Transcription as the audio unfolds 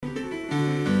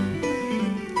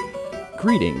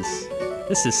Greetings.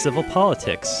 This is Civil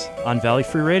Politics on Valley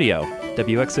Free Radio,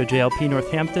 WXOJLP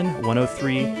Northampton,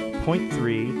 103.3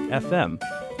 FM.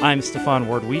 I'm Stefan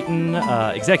Ward-Wheaton,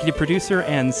 executive producer,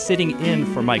 and sitting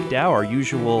in for Mike Dow, our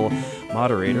usual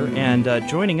moderator. And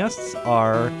joining us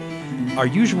are our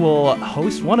usual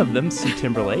host, one of them, Sue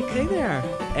Timberlake. Hey there.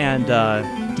 And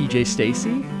DJ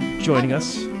Stacy, joining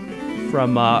us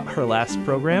from her last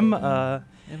program,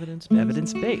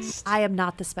 Evidence-Based. I am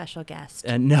not the special guest.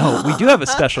 And no, we do have a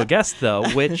special guest, though,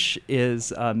 which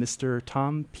is Mr.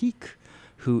 Tom Peake,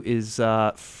 who is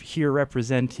here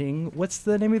representing, what's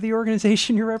the name of the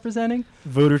organization you're representing?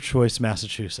 Voter Choice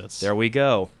Massachusetts. There we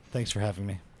go. Thanks for having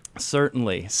me.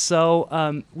 Certainly.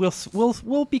 So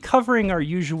we'll be covering our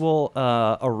usual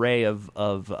array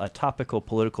of topical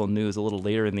political news a little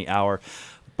later in the hour.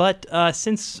 But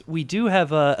since we do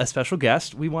have a special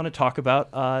guest, we want to talk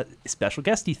about special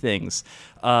guesty things,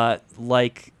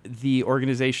 like the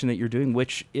organization that you're doing,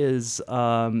 which is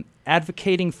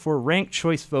advocating for ranked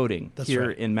choice voting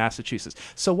in Massachusetts.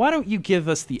 So why don't you give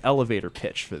us the elevator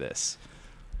pitch for this?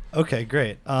 Okay,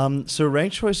 great. So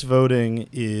ranked choice voting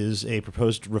is a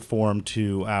proposed reform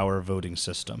to our voting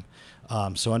system.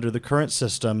 So under the current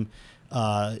system,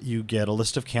 you get a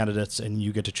list of candidates and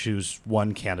you get to choose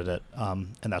one candidate,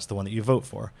 and that's the one that you vote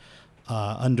for.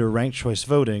 Under ranked choice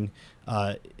voting,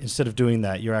 instead of doing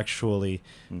that, you're actually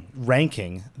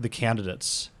ranking the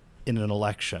candidates in an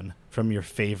election from your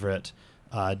favorite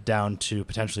down to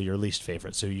potentially your least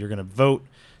favorite. So you're going to vote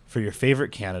for your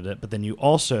favorite candidate, but then you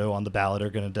also on the ballot are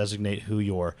going to designate who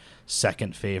your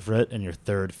second favorite and your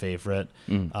third favorite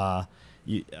and down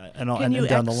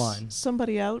the line.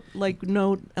 Somebody out? Like,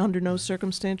 under no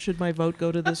circumstance should my vote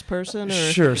go to this person? Or?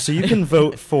 Sure. So you can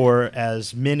vote for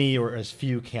as many or as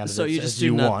few candidates as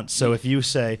you want. So if you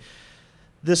say,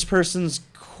 this person's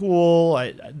cool,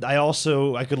 I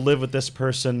could live with this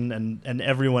person and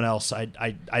everyone else,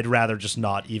 I'd rather just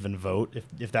not even vote.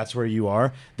 If that's where you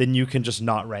are, then you can just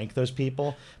not rank those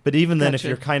people. But even then, if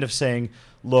you're kind of saying,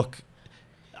 look,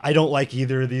 I don't like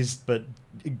either of these, but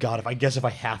God, if I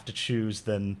have to choose,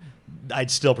 then I'd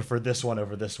still prefer this one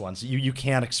over this one. So you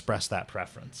can express that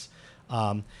preference.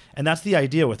 And that's the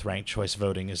idea with ranked choice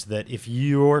voting, is that if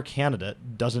your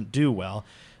candidate doesn't do well,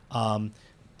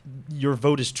 your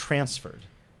vote is transferred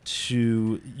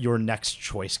to your next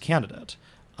choice candidate.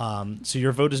 So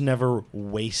your vote is never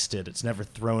wasted. It's never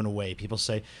thrown away. People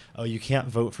say, oh, you can't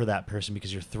vote for that person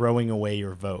because you're throwing away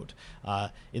your vote.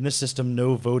 In this system,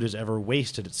 no vote is ever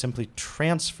wasted. It's simply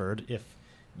transferred if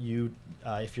your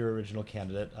original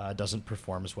candidate doesn't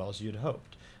perform as well as you'd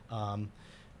hoped. And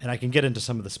I can get into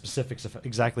some of the specifics of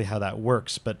exactly how that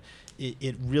works, but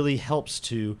it really helps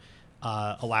to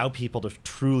allow people to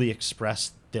truly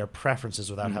express their preferences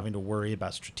without having to worry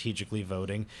about strategically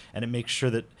voting, and it makes sure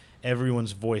that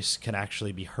everyone's voice can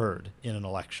actually be heard in an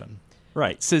election.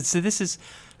 Right. So this is,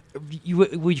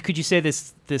 could you say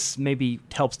this maybe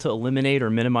helps to eliminate or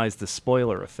minimize the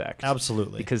spoiler effect?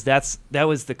 Absolutely. Because that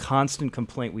was the constant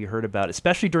complaint we heard about,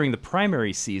 especially during the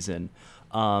primary season,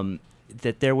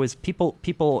 that there was people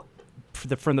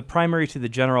from the primary to the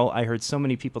general. I heard so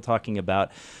many people talking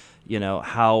about,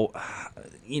 how,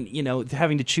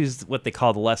 having to choose what they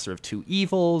call the lesser of two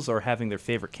evils, or having their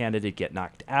favorite candidate get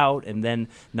knocked out and then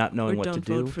not knowing what to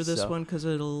do. Don't vote for this one because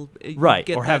it'll get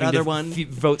or that having other to one.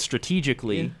 Vote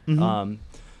strategically. Yeah. Mm-hmm.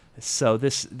 So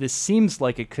this seems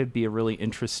like it could be a really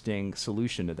interesting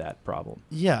solution to that problem.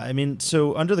 Yeah, I mean,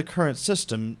 so under the current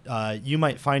system, you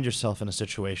might find yourself in a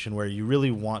situation where you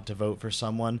really want to vote for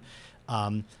someone,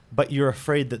 but you're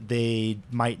afraid that they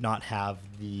might not have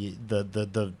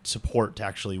the support to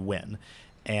actually win,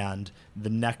 and the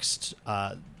next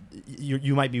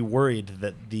you might be worried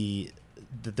that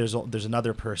there's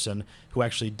another person who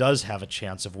actually does have a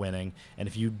chance of winning, and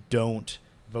if you don't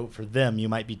vote for them, you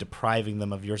might be depriving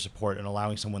them of your support and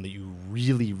allowing someone that you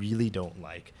really, really don't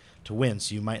like to win.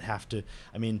 So you might have to.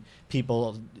 I mean,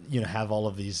 people have all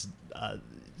of these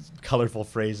colorful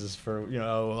phrases for,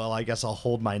 well, I guess I'll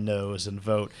hold my nose and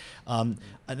vote. And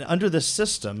under this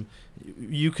system,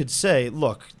 you could say,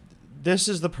 look, this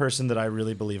is the person that I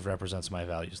really believe represents my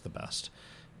values the best.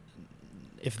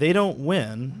 If they don't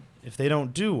win, if they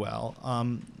don't do well,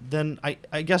 then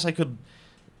I guess I could,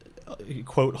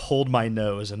 quote, hold my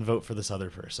nose and vote for this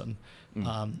other person.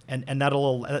 And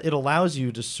it allows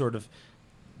you to sort of,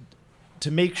 to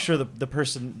make sure that the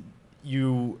person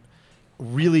you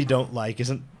really don't like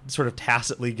isn't sort of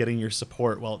tacitly getting your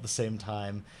support, while at the same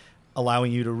time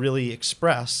allowing you to really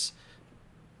express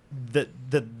that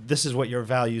this is what your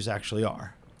values actually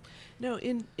are. No,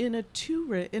 in a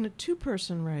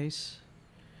two-person race,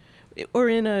 or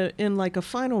in like a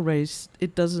final race,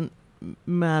 it doesn't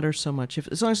matter so much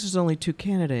as long as there's only two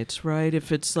candidates, right?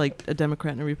 If it's like a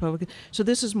Democrat and a Republican. So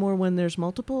this is more when there's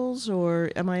multiples, or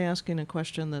am I asking a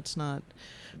question that's not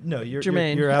No, you're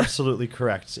germane? You're absolutely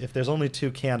correct. If there's only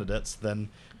two candidates, then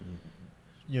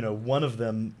one of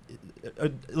them.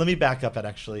 Let me back up.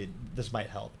 This might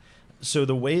help. So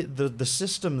the way the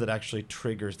system that actually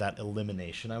triggers that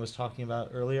elimination I was talking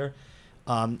about earlier,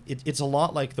 it's a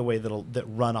lot like the way that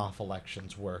runoff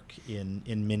elections work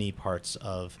in many parts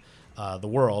of the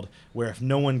world, where if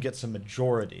no one gets a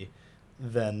majority,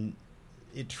 then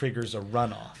it triggers a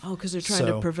runoff. Oh, because they're trying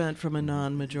to prevent from a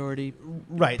non-majority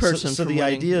person. So from the winning.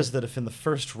 idea is that if in the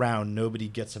first round nobody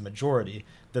gets a majority,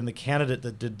 then the candidate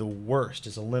that did the worst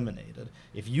is eliminated.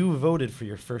 If you voted for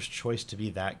your first choice to be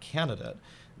that candidate,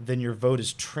 then your vote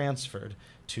is transferred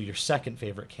to your second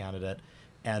favorite candidate,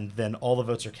 and then all the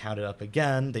votes are counted up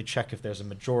again. They check if there's a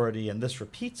majority, and this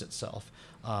repeats itself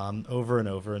over and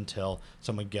over until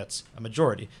someone gets a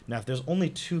majority. Now, if there's only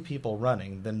two people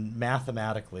running, then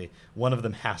mathematically one of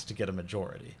them has to get a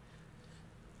majority,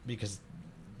 because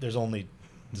there's only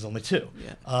two.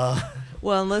 Yeah.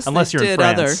 Well, unless you're they in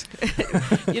did France.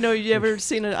 other. You ever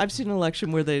seen it? I've seen an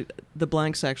election where the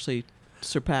blanks actually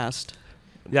surpassed.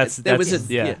 Yeah.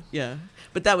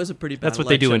 But that was a pretty bad That's what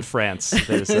election. they do in France.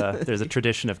 There's a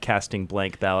tradition of casting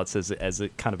blank ballots as a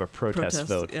kind of a protest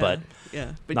vote, yeah, but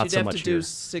but not you'd so have much to do here.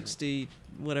 60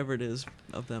 whatever it is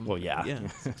of them. Well, yeah.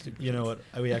 You know what?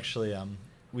 We actually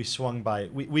we swung by.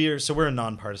 We're a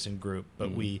nonpartisan group,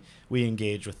 but we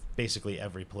engage with basically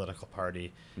every political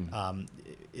party. The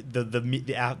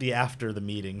after the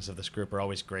meetings of this group are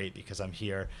always great because I'm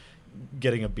here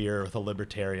getting a beer with a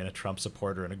libertarian, a Trump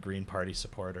supporter, and a Green Party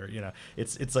supporter.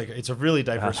 It's a really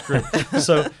diverse group.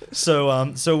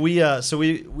 So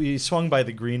we swung by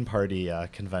the Green Party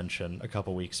convention a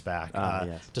couple weeks back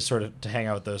to hang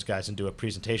out with those guys and do a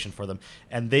presentation for them.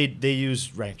 And they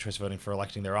use ranked choice voting for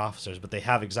electing their officers, but they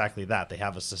have exactly that. They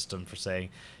have a system for saying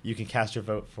you can cast your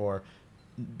vote for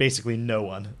basically no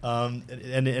one.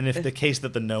 And if the case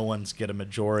that the no ones get a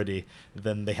majority,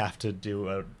 then they have to do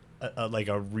a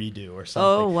redo or something.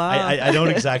 Oh, wow. I don't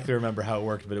exactly remember how it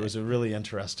worked, but it was a really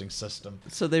interesting system.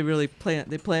 So they really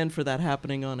plan for that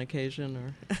happening on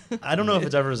occasion, or I don't know if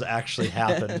it's ever actually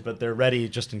happened, but they're ready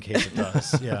just in case it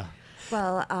does. Yeah.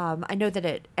 Well, I know that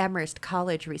at Amherst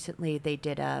College recently they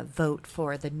did a vote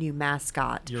for the new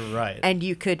mascot. You're right. And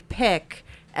you could pick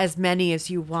as many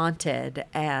as you wanted.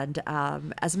 And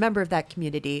as a member of that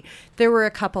community, there were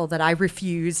a couple that I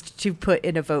refused to put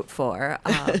in a vote for.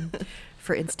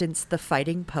 For instance, the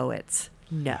Fighting Poets.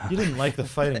 No. You didn't like the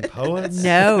Fighting Poets?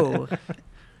 No.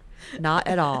 Not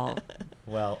at all.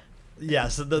 Well, yeah,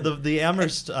 so the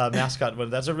Amherst mascot,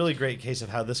 that's a really great case of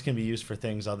how this can be used for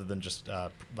things other than just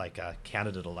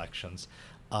candidate elections.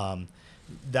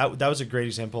 That was a great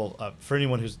example for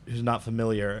anyone who's not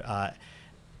familiar.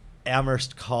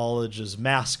 Amherst College's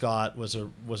mascot was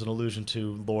an allusion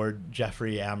to Lord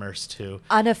Jeffrey Amherst, who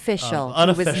unofficial.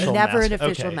 He was never an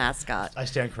official mascot. I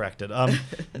stand corrected.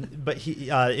 But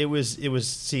it was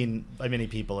seen by many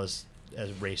people as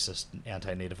racist and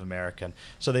anti-Native American.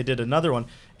 So they did another one,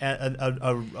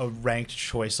 a ranked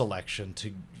choice election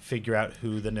to figure out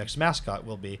who the next mascot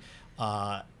will be.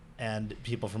 And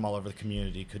people from all over the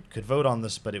community could vote on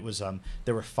this, but it was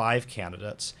there were 5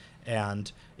 candidates,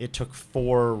 and it took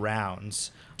 4 rounds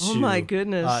oh my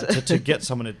goodness to get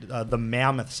someone. The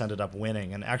Mammoths ended up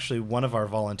winning, and actually one of our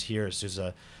volunteers, who's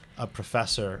a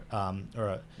professor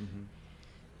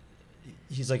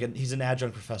he's an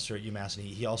adjunct professor at UMass, and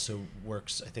he also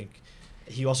works. I think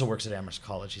he also works at Amherst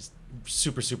College. He's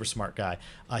super smart guy.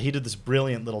 He did this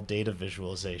brilliant little data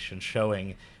visualization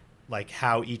showing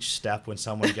how each step when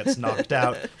someone gets knocked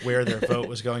out, where their vote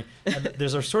was going. And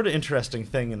there's a sort of interesting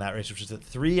thing in that race, which is that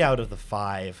 3 out of the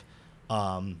 5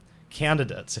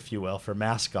 candidates, if you will, for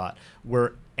mascot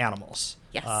were animals.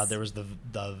 Yes. There was the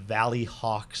Valley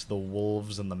Hawks, the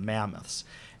Wolves, and the Mammoths.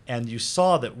 And you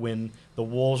saw that when the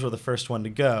Wolves were the first one to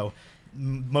go,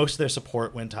 most of their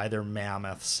support went to either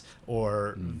Mammoths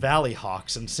or Valley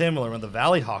Hawks. And similar, when the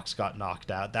Valley Hawks got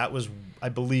knocked out, that was, I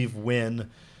believe,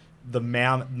 when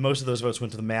most of those votes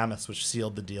went to the Mammoths, which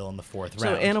sealed the deal in the 4th round.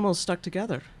 So animals stuck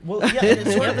together. Well, yeah,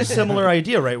 it's sort of a similar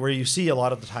idea, right? Where you see a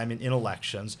lot of the time in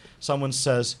elections, someone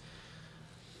says,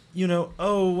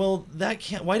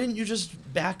 why didn't you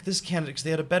just back this candidate because they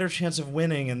had a better chance of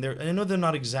winning? And I know they're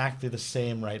not exactly the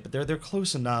same, right? But they're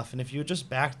close enough. And if you had just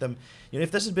backed them, if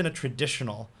this had been a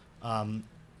traditional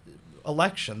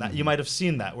election. That you might have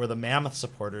seen that, where the mammoth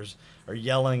supporters are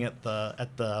yelling at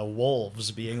the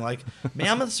wolves, being like,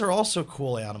 "Mammoths are also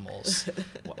cool animals.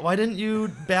 Why didn't you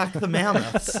back the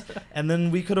mammoths?" And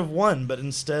then we could have won, but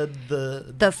instead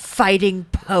the fighting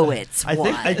poets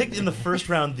won. I think in the first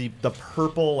round the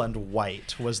purple and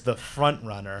white was the front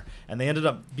runner, and they ended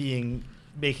up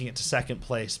making it to second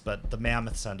place, but the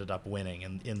mammoths ended up winning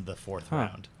in the fourth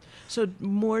round. So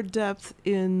more depth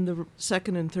in the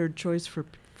second and third choice for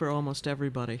almost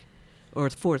everybody, or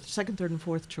second, third, and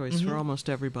fourth choice for almost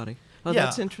everybody. Oh, yeah.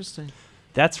 That's interesting.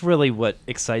 That's really what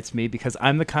excites me, because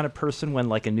I'm the kind of person when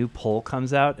like a new poll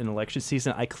comes out in election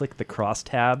season, I click the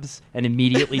crosstabs and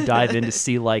immediately dive in to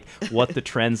see like what the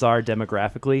trends are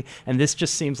demographically. And this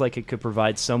just seems like it could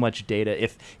provide so much data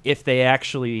if they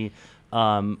actually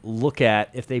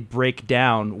if they break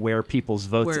down where people's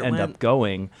votes end up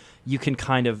going. You can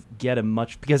kind of get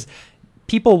because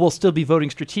people will still be voting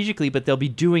strategically, but they'll be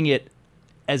doing it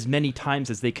as many times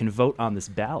as they can vote on this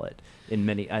ballot. In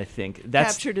many, I think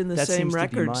that's captured in the same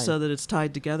record, so that it's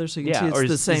tied together, so you can see it's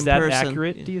the same person. Is that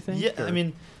accurate? Do you think? Yeah, I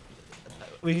mean,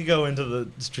 we could go into the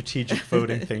strategic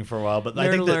voting thing for a while, but I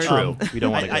think that's true. We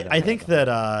don't want to. I think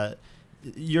that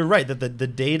you're right that the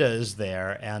data is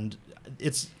there, and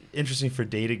it's interesting for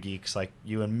data geeks like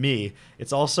you and me.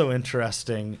 It's also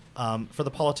interesting for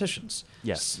the politicians.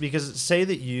 Yes, because say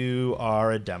that you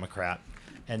are a Democrat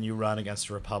and you run against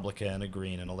a Republican, a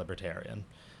Green, and a Libertarian.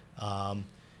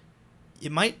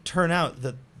 It might turn out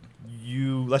that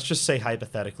let's just say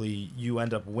hypothetically, you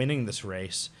end up winning this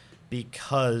race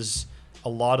because a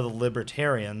lot of the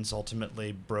Libertarians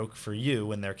ultimately broke for you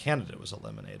when their candidate was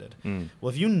eliminated. Well,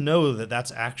 if you know that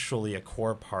that's actually a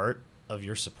core part of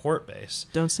your support base.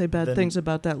 Don't say bad things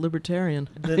about that Libertarian.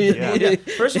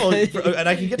 First of all, and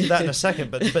I can get to that in a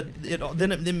second, but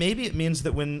then maybe it means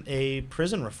that when a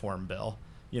prison reform bill,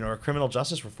 or a criminal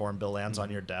justice reform bill lands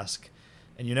on your desk,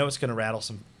 and it's going to rattle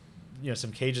some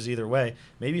cages either way,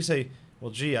 maybe you say,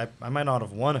 well, gee, I might not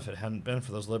have won if it hadn't been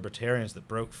for those Libertarians that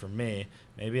broke for me.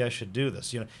 Maybe I should do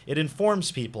this. It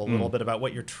informs people a little bit about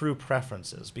what your true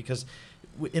preference is, because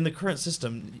in the current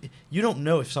system, you don't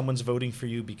know if someone's voting for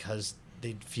you because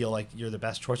they feel like you're the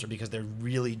best choice or because they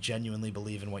really genuinely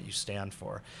believe in what you stand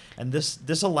for. And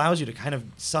this allows you to kind of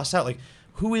suss out, like,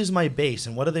 who is my base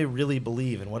and what do they really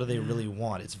believe and what do they really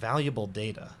want? It's valuable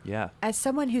data. Yeah. As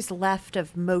someone who's left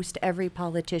of most every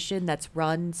politician that's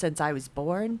run since I was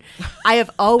born, I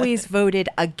have always voted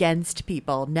against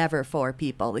people, never for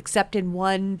people, except in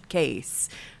one case.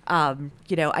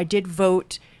 I did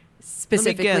vote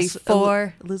specifically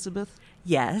for Elizabeth.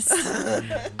 Yes.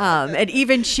 And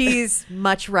even she's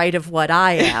much right of what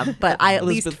I am, but I at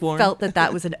least felt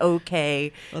that was an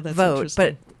okay vote.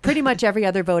 But pretty much every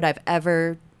other vote I've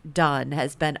ever done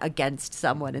has been against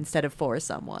someone instead of for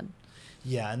someone.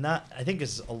 Yeah, and that, I think,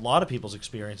 is a lot of people's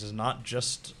experiences, not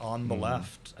just on the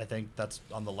left. I think that's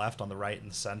on the left, on the right, and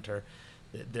the center.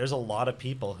 There's a lot of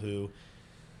people who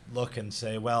look and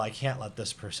say, well, I can't let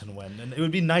this person win. And it would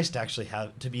be nice to actually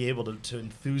be able to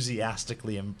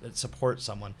enthusiastically support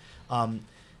someone.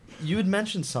 You had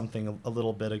mentioned something a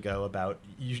little bit ago about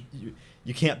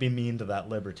you can't be mean to that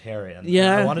Libertarian.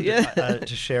 Yeah, I wanted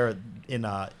to share in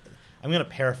I'm going to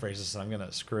paraphrase this and I'm going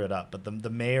to screw it up, but the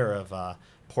mayor of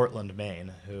Portland,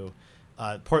 Maine, who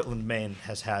Portland, Maine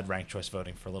has had ranked choice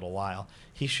voting for a little while.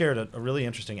 He shared a really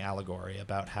interesting allegory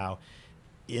about how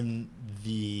in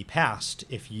the past,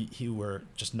 if you were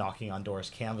just knocking on doors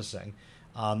canvassing,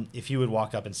 if you would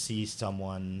walk up and see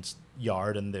someone's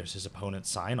yard and there's his opponent's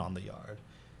sign on the yard,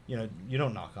 you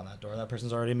don't knock on that door. That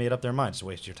person's already made up their mind. It's a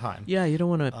waste of your time. Yeah, you don't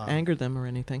want to anger them or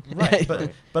anything. Right,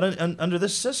 but under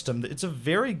this system, it's a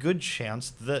very good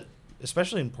chance that,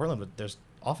 especially in Portland, but there's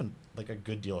often like a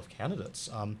good deal of candidates.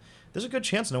 There's a good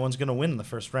chance no one's going to win in the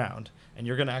first round, and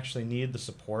you're going to actually need the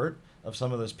support of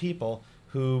some of those people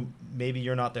who maybe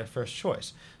you're not their first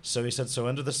choice. So he said, so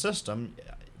under the system,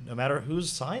 no matter whose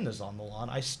sign is on the lawn,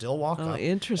 I still walk up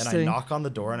and I knock on the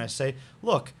door and I say,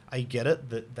 look, I get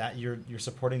it that you're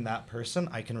supporting that person.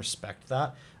 I can respect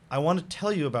that. I want to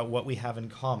tell you about what we have in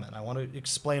common. I want to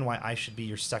explain why I should be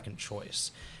your second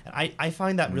choice. And I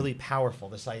find that really powerful,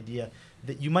 this idea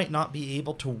that you might not be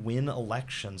able to win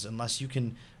elections unless you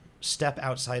can step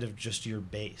outside of just your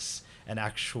base and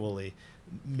actually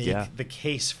make the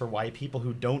case for why people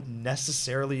who don't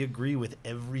necessarily agree with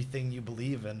everything you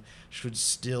believe in should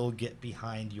still get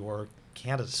behind your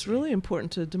candidacy. It's really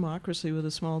important to democracy with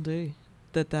a small d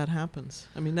that happens.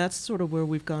 I mean, that's sort of where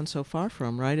we've gone so far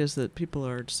from, right, is that people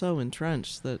are so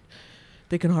entrenched that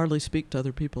they can hardly speak to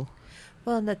other people.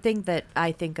 Well, and the thing that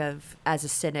I think of as a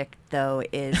cynic, though,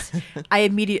 is I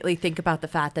immediately think about the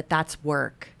fact that that's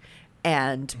work.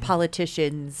 and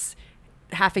politicians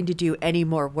having to do any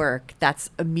more work, that's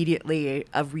immediately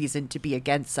a reason to be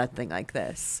against something like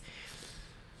this.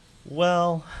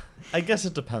 Well, I guess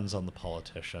it depends on the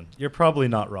politician. You're probably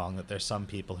not wrong that there's some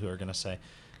people who are going to say,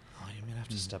 oh, you're going to have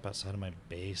to step outside of my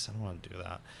base. I don't want to do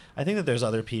that. I think that there's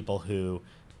other people who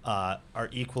are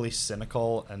equally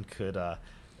cynical and could...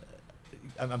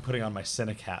 I'm putting on my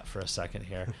cynic hat for a second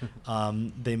here.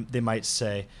 They might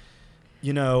say,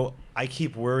 I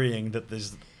keep worrying that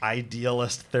these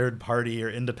idealist third party or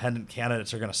independent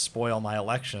candidates are going to spoil my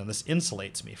election, and this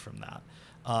insulates me from that.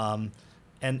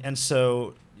 And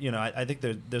so, I think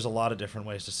there's a lot of different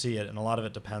ways to see it, and a lot of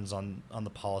it depends on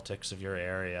the politics of your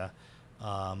area.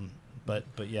 But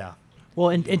yeah. Well,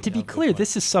 and to be clear,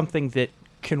 this is something that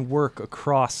can work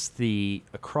across the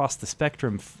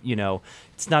spectrum.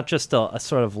 It's not just a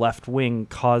sort of left wing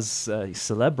cause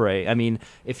célèbre. I mean,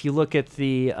 if you look at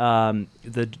the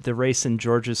race in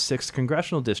Georgia's 6th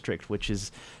congressional district, which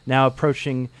is now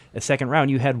approaching a second round,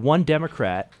 you had one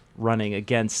Democrat running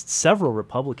against several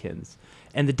Republicans.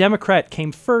 And the Democrat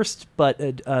came first, but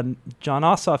Jon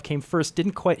Ossoff came first,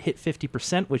 didn't quite hit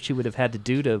 50%, which he would have had to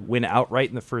do to win outright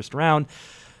in the first round.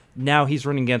 Now he's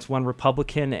running against one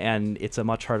Republican, and it's a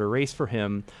much harder race for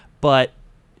him. But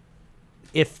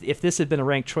if this had been a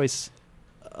ranked choice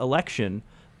election,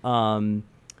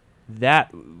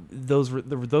 those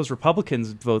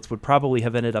Republicans' votes would probably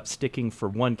have ended up sticking for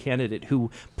one candidate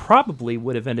who probably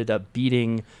would have ended up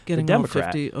beating the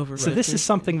Democrat. 50 over 50. So this is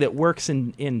something that works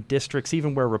in districts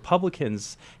even where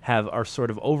Republicans are sort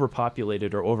of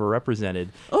overpopulated or overrepresented.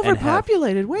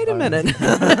 Overpopulated? Wait a minute.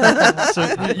 So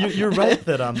you're right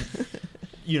that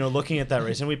looking at that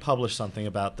race, and we published something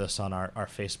about this on our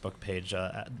Facebook page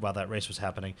while that race was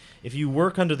happening. If you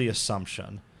work under the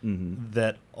assumption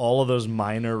that all of those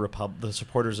the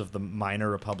supporters of the minor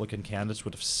Republican candidates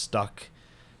would have stuck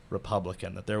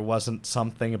Republican, that there wasn't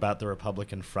something about the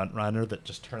Republican frontrunner that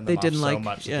just turned them off so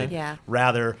much that they'd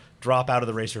rather drop out of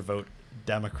the race or vote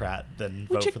Democrat than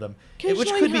vote for them. Which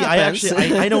could be.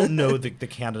 I don't know the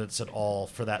candidates at all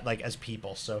for that, like as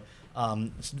people. So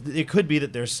it could be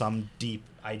that there's some deep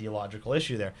ideological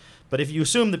issue there. But if you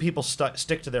assume that people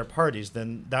stick to their parties,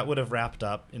 then that would have wrapped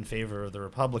up in favor of the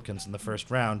Republicans in the first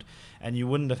round, and you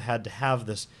wouldn't have had to have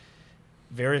this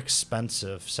very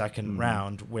expensive second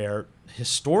round where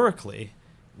historically,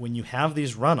 when you have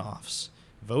these runoffs,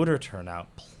 voter turnout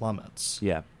plummets.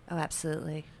 Yeah. Oh,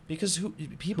 absolutely. Because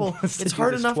it's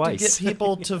hard enough to get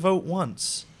people to vote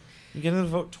once. You get them to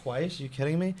vote twice? Are you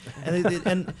kidding me?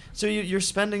 And so you're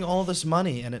spending all this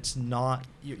money, and it's not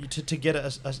to get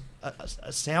a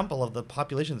sample of the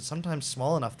population that's sometimes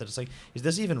small enough that it's like, is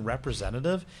this even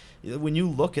representative? When you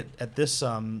look at this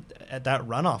at that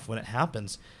runoff when it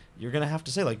happens, you're going to have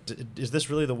to say, like, is this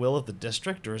really the will of the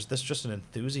district, or is this just an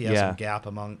enthusiasm gap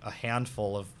among a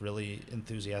handful of really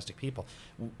enthusiastic people?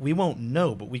 We won't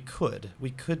know, but we could.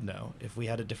 We could know if we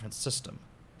had a different system.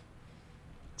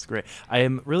 That's great. I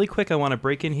want to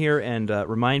break in here and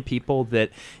remind people that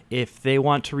if they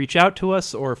want to reach out to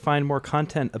us or find more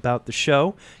content about the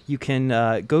show, you can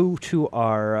go to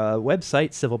our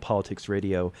website,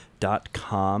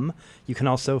 civilpoliticsradio.com. You can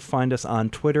also find us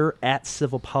on Twitter at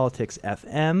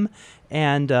civilpoliticsfm.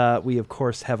 And we, of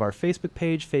course, have our Facebook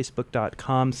page,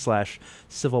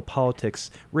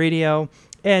 facebook.com/civilpoliticsradio.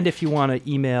 And if you want to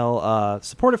email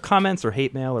supportive comments or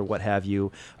hate mail or what have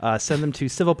you, send them to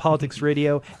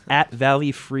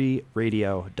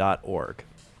civilpoliticsradio@valleyfreeradio.org.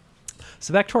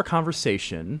 So back to our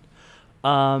conversation.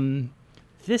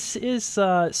 This is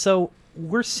so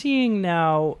we're seeing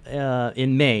now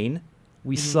in Maine.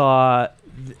 We saw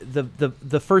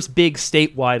the first big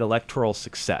statewide electoral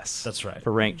success. That's right.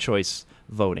 For ranked choice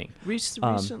voting.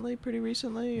 Pretty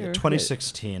recently? Or?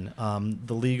 2016,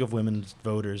 the League of Women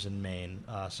Voters in Maine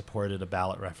supported a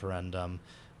ballot referendum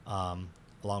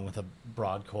along with a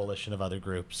broad coalition of other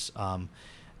groups,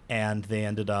 and they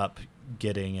ended up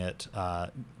getting it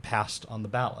passed on the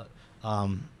ballot.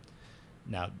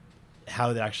 Now,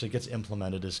 how it actually gets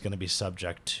implemented is going to be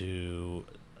subject to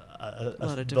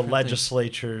the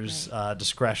legislature's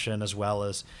discretion, as well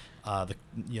as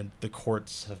the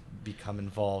courts have become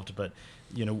involved. But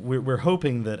we're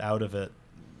hoping that out of it,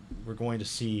 we're going to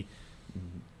see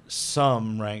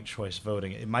some ranked choice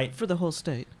voting. It might for the whole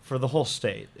state. For the whole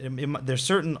state, there's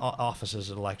certain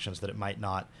offices at elections that it might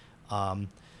not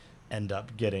end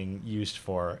up getting used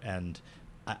for, and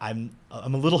I'm a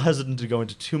little hesitant to go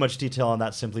into too much detail on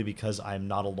that, simply because I'm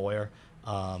not a lawyer,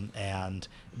 and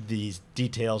these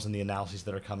details and the analyses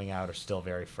that are coming out are still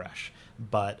very fresh.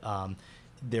 But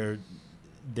they're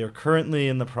currently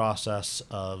in the process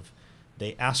of.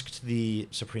 They asked the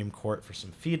Supreme Court for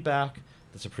some feedback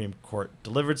the Supreme Court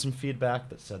delivered some feedback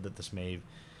that said that this may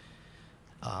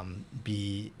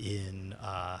be in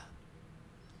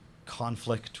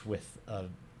conflict with a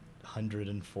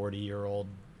 140-year-old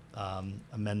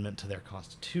amendment to their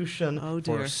constitution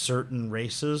for certain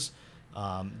races.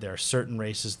 There are certain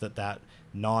races that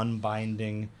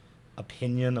non-binding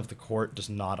opinion of the court does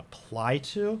not apply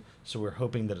to. So we're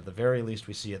hoping that at the very least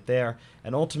we see it there.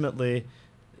 And ultimately,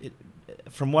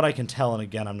 from what I can tell, and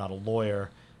again, I'm not a lawyer,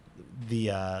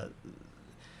 the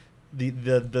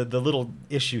little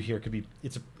issue here could be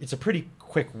it's a pretty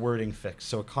quick wording fix.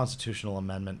 So a constitutional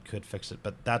amendment could fix it,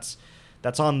 but that's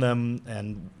on them,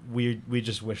 and we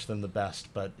just wish them the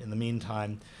best. But in the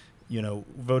meantime,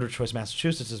 Voter Choice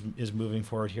Massachusetts is moving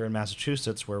forward here in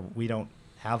Massachusetts, where we don't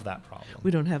have that problem. We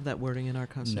don't have that wording in our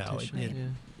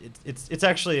constitution. No, it's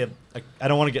actually I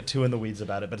don't want to get too in the weeds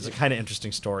about it, but it's a kind of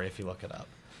interesting story if you look it up.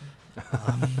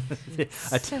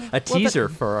 A teaser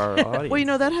for our audience.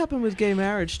 Well, that happened with gay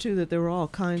marriage too, that there were all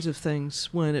kinds of things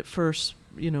when it first,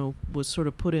 was sort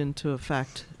of put into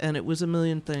effect, and it was a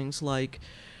million things like,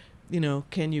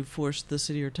 can you force the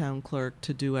city or town clerk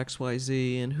to do X, Y,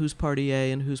 Z, and who's party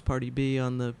A and who's party B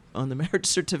on the marriage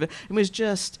certificate? It was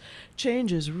just,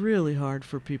 change is really hard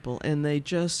for people, and they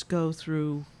just go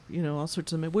through, all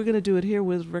sorts of. We're going to do it here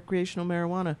with recreational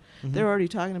marijuana. Mm-hmm. They're already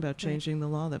talking about changing the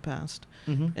law that passed,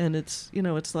 and it's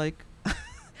it's like.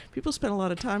 People spend a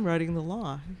lot of time writing the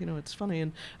law. It's funny.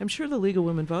 And I'm sure the League of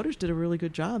Women Voters did a really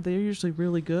good job. They're usually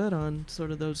really good on sort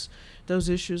of those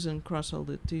issues and cross all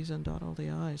the T's and dot all the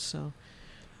I's. So,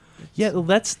 yeah, well,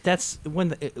 that's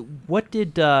when. What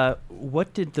did the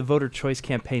voter choice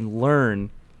campaign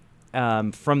learn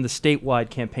from the statewide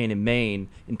campaign in Maine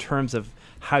in terms of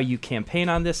how you campaign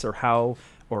on this, I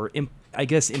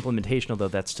guess implementation, although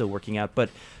that's still working out, but.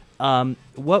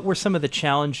 What were some of the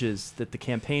challenges that the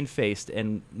campaign faced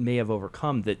and may have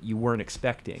overcome that you weren't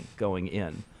expecting going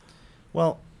in?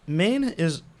 Well, Maine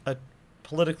is a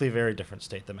politically very different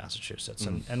state than Massachusetts.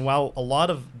 And while a lot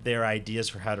of their ideas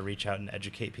for how to reach out and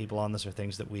educate people on this are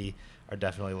things that we are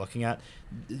definitely looking at,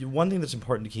 one thing that's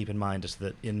important to keep in mind is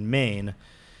that in Maine,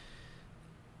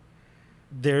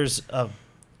 there's a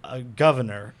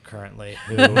governor currently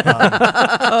who...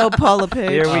 Paul LePage.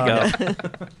 Here we go.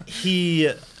 He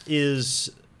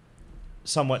is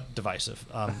somewhat divisive.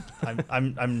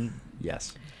 I'm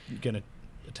yes going to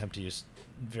attempt to use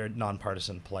very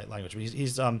nonpartisan, polite language. But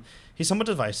he's somewhat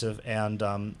divisive, and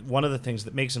one of the things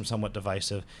that makes him somewhat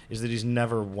divisive is that he's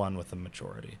never won with a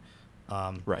majority.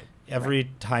 Right.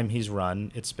 Every time he's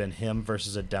run, it's been him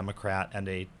versus a Democrat and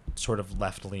a sort of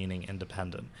left-leaning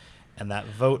independent. And that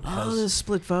vote has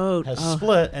split vote.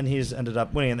 Split, and he's ended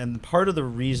up winning. And part of the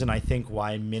reason I think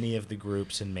why many of the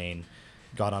groups in Maine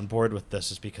got on board with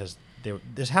this is because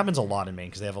this happens a lot in Maine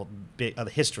because they have a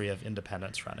history of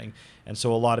independents running. And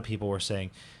so a lot of people were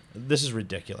saying, this is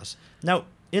ridiculous. Now,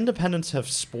 independents have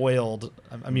spoiled,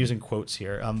 I'm using quotes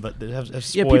here, but they have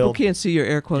spoiled. Yeah, people can't see your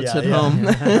air quotes at home.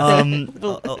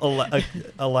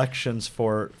 Elections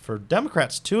for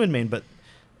Democrats too in Maine, but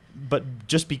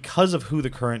just because of who the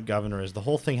current governor is, the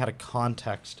whole thing had a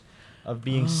context of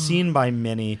being seen by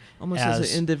many almost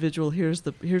as an individual. Here's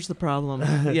the problem.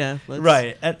 Yeah,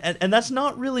 right, and that's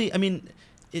not really. I mean,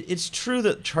 it's true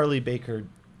that Charlie Baker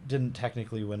didn't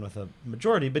technically win with a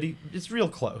majority, but it's real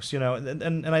close,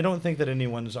 And I don't think that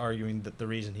anyone is arguing that the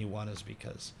reason he won is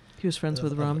because he was friends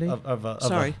with Romney. Of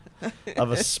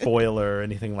a spoiler or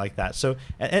anything like that. So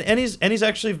and he's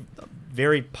actually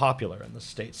very popular in the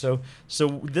state. So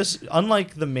this,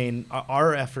 unlike the Maine,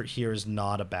 our effort here is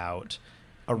not about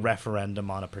a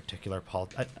referendum on a particular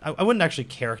I wouldn't actually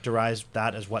characterize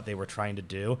that as what they were trying to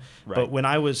do. Right. But when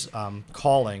I was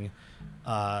calling,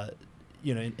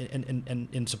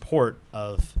 in support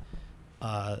of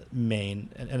Maine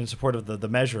and in support of the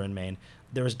measure in Maine,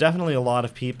 there was definitely a lot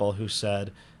of people who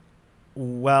said,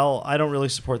 well, I don't really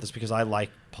support this because I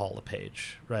like Paul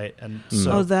LePage, right? And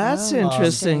so that's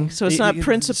interesting. So it's not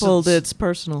principled; it's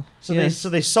personal. So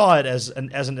they saw it as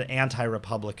an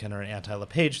anti-Republican or an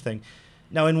anti-LePage thing.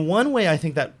 Now, in one way, I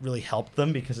think that really helped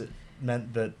them because it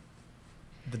meant that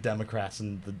the Democrats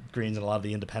and the Greens and a lot of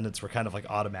the independents were kind of like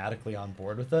automatically on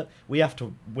board with it. We have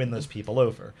to win those people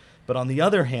over. But on the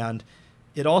other hand,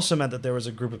 it also meant that there was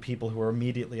a group of people who were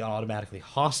immediately automatically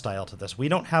hostile to this. We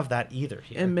don't have that either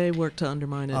here. And may work to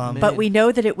undermine it. But we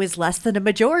know that it was less than a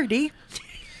majority.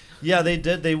 Yeah, they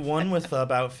did. They won with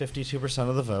about 52%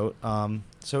 of the vote.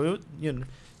 So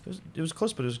it was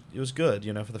close, but it was good.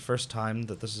 For the first time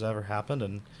that this has ever happened,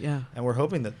 and we're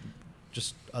hoping that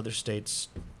just other states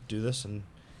do this, and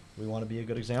we want to be a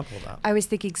good example of that. I was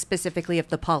thinking specifically of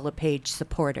the Paula Page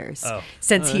supporters, Oh.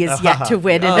 since he is yet to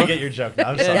win. I get your joke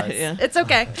now. I'm sorry. Yeah. It's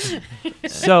okay.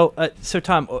 So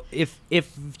Tom, if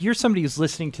you're somebody who's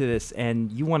listening to this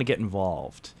and you want to get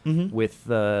involved Mhm. with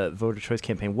the voter choice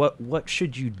campaign, what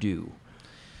should you do?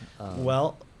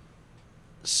 Well,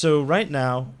 so right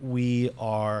now we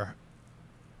are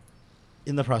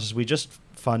in the process. We just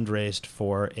fundraised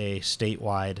for a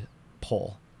statewide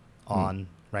poll on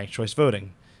ranked choice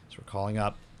voting. So we're calling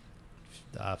up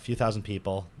a few thousand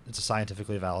people. It's a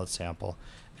scientifically valid sample.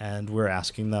 And we're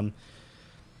asking them,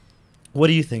 what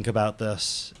do you think about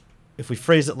this? If we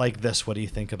phrase it like this, what do you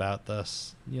think about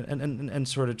this? You know, and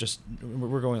sort of just,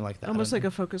 we're going like that. Almost like a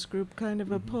focus group kind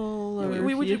of a poll? Or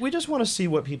We just want to see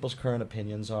what people's current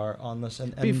opinions are on this.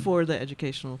 And before the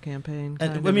educational campaign.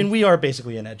 And I mean, we are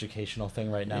basically an educational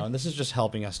thing right now, and this is just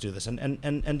helping us do this.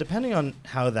 And depending on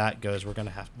how that goes, we're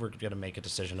gonna make a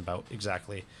decision about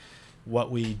exactly what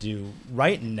we do.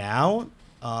 Right now,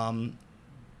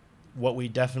 what we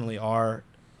definitely are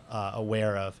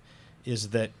aware of is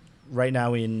that right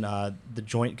now in the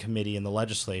Joint Committee in the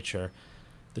legislature,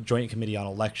 the Joint Committee on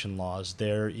Election Laws,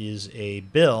 there is a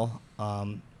bill.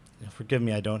 Forgive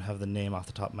me, I don't have the name off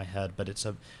the top of my head, but it's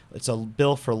a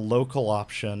bill for local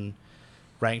option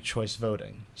ranked choice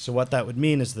voting. So what that would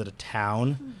mean is that a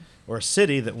town or a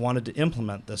city that wanted to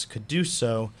implement this could do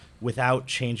so without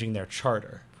changing their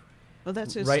charter. Well,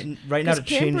 that's just, right now to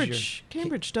Cambridge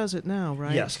does it now,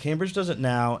 right? Yes, Cambridge does it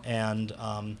now, and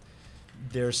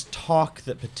there's talk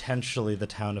that potentially the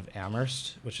town of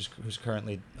Amherst, who's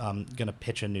currently going to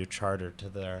pitch a new charter to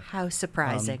their How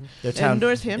surprising. their town. And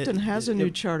Northampton has a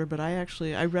new charter, but I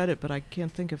read it, but I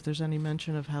can't think if there's any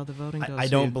mention of how the voting goes. I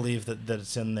don't believe that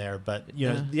it's in there, but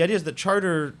the idea is that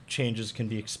charter changes can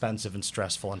be expensive and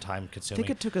stressful and time I consuming.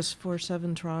 think it took us 4 to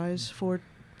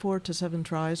 7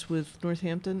 tries with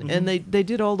Northampton, Mhm. and they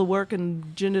did all the work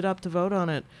and ginned it up to vote on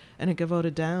it, and it got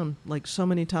voted down like so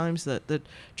many times that the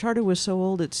charter was so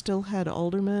old it still had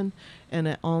aldermen and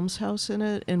an almshouse in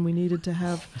it, and we needed to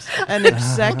have an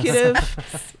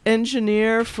executive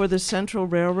engineer for the Central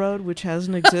Railroad, which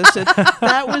hasn't existed.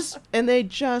 That was, and they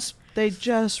just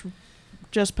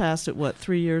passed it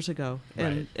 3 years ago,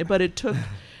 and but it took.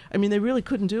 I mean, they really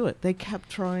couldn't do it. They kept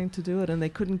trying to do it, and they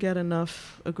couldn't get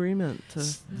enough agreement to.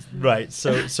 Right.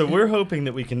 So we're hoping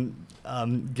that we can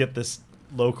get this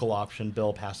local option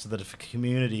bill passed so that if a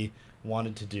community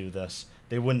wanted to do this,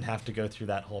 they wouldn't have to go through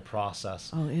that whole process.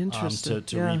 Oh, interesting.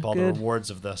 To reap all the rewards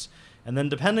of this. And then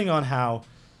depending on how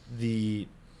the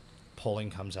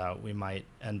polling comes out, we might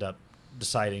end up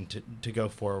deciding to go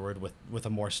forward with a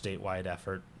more statewide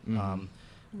effort. Mm-hmm.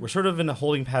 We're sort of in a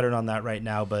holding pattern on that right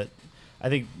now, but I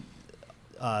think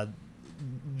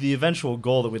the eventual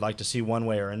goal that we'd like to see one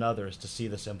way or another is to see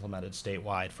this implemented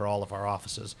statewide for all of our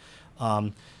offices.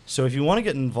 So if you want to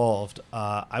get involved,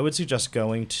 I would suggest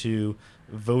going to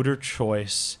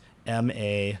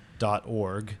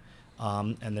voterchoicema.org,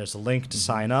 and there's a link to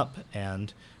sign up,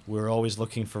 and we're always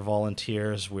looking for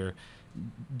volunteers. We're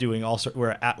doing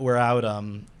we're out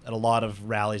at a lot of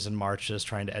rallies and marches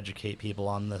trying to educate people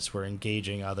on this. We're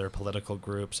engaging other political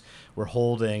groups. We're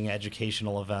holding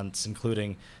educational events,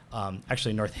 including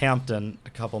actually Northampton a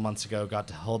couple months ago got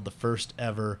to hold the first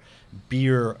ever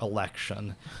beer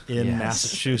election in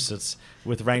Massachusetts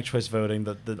with ranked choice voting.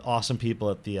 The awesome people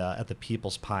at the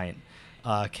People's Pint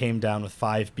came down with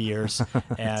 5 beers,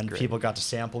 and people got to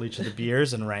sample each of the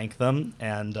beers and rank them,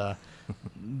 and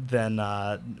then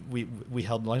we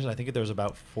held an election. I think there was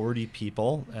about 40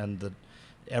 people, and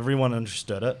everyone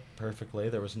understood it perfectly.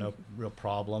 There was no real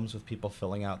problems with people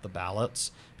filling out the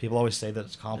ballots. People always say that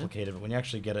it's complicated, but when you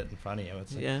actually get it in front of you,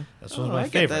 it's that's one of my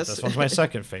favorites. This one's my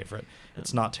second favorite.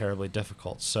 It's not terribly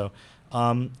difficult. So,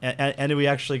 and we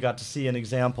actually got to see an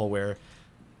example where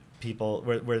people,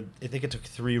 where I think it took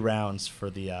 3 rounds for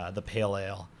the pale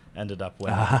ale ended up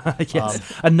winning.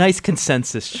 Yes, a nice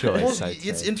consensus choice. Well,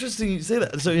 it's interesting you say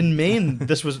that. So in Maine,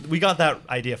 we got that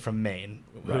idea from Maine,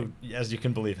 who, as you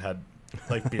can believe, had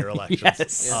like beer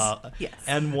elections. Yes.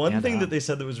 And one thing that they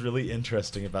said that was really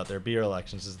interesting about their beer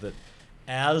elections is that,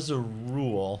 as a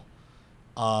rule,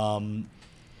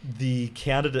 the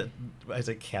candidate, I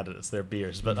say candidates, they're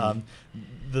beers, but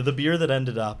the beer that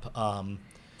ended up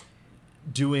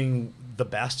doing the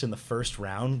best in the first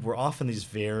round were often these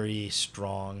very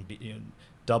strong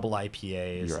double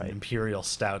IPAs and imperial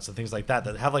stouts and things like that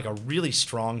have like a really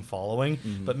strong following,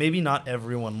 but maybe not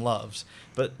everyone loves.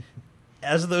 But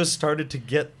as those started to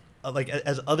get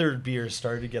as other beers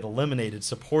started to get eliminated,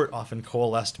 support often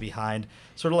coalesced behind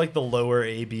sort of like the lower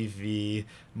ABV,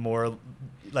 more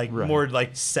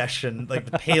like session, like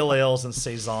the pale ales and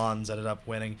saisons ended up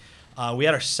winning. We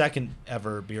had our second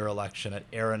ever beer election at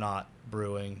Aeronaut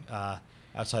Brewing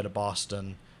outside of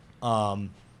Boston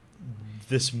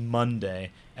this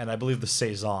Monday, and I believe the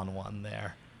Saison won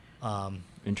there.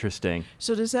 Interesting.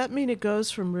 So does that mean it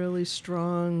goes from really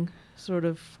strong sort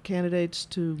of candidates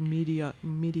to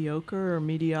mediocre or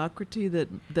mediocrity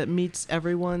that meets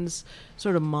everyone's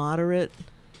sort of moderate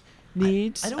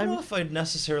needs? I don't know if I'd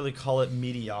necessarily call it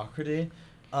mediocrity.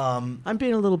 I'm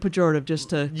being a little pejorative just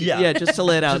to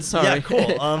lay it out. Sorry. Yeah,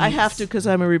 cool. I have to because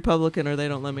I'm a Republican, or they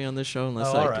don't let me on this show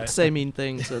unless I say mean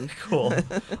things. And cool.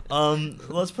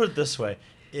 Let's put it this way: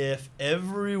 if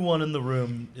everyone in the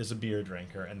room is a beer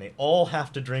drinker and they all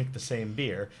have to drink the same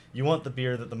beer, you want the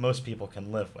beer that the most people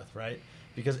can live with, right?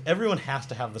 Because everyone has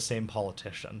to have the same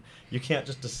politician. You can't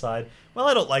just decide, well,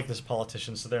 I don't like this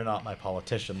politician, so they're not my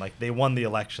politician. Like, they won the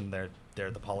election, they're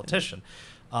the politician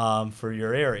for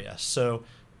your area. So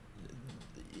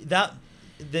that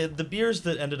the beers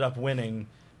that ended up winning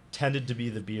tended to be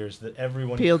the beers that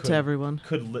everyone appealed to everyone,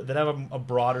 that have a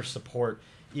broader support,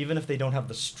 even if they don't have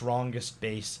the strongest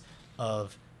base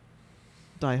of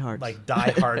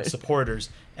diehard supporters.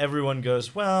 Everyone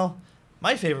goes, well,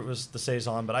 my favorite was the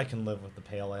Saison, but I can live with the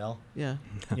Pale Ale. Yeah.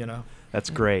 That's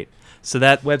great. So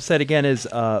that website again is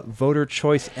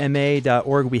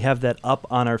voterchoicema.org. We have that up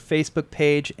on our Facebook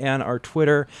page and our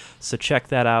Twitter, so check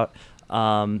that out.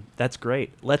 That's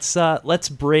great. Let's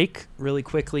break really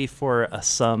quickly for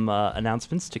some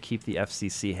announcements to keep the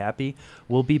FCC happy.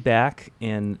 We'll be back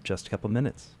in just a couple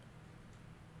minutes.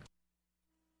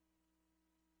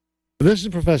 This is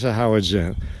Professor Howard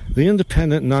Zinn. The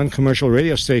independent, non-commercial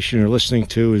radio station you're listening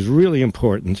to is really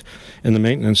important in the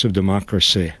maintenance of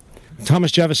democracy.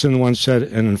 Thomas Jefferson once said,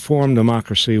 an informed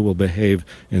democracy will behave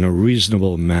in a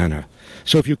reasonable manner.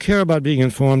 So if you care about being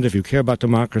informed, if you care about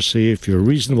democracy, if you're a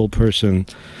reasonable person,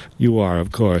 you are,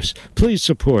 of course, please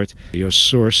support your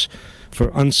source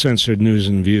for uncensored news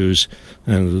and views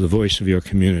and the voice of your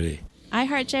community. I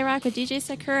Heart J-Rock with DJ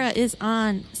Sakura is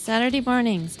on Saturday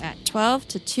mornings at 12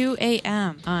 to 2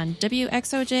 a.m. on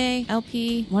WXOJ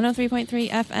LP 103.3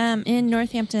 FM in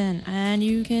Northampton. And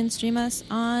you can stream us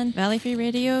on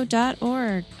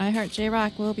valleyfreeradio.org. I Heart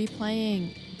J-Rock will be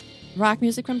playing rock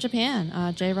music from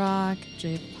Japan, J-Rock,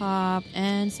 J-Pop,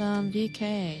 and some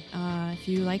VK. If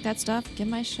you like that stuff, give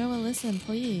my show a listen,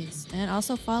 please. And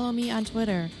also follow me on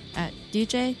Twitter at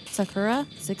DJ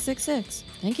Sakura666.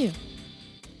 Thank you.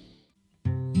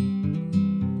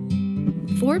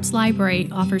 Forbes Library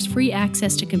offers free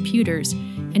access to computers,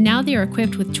 and now they are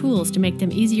equipped with tools to make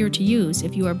them easier to use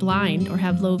if you are blind or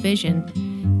have low vision.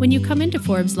 When you come into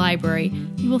Forbes Library,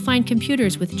 you will find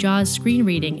computers with JAWS screen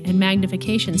reading and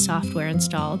magnification software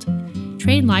installed.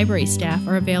 Trained library staff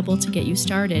are available to get you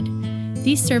started.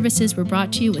 These services were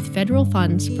brought to you with federal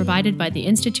funds provided by the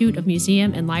Institute of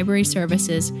Museum and Library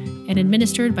Services and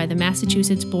administered by the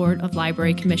Massachusetts Board of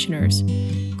Library Commissioners.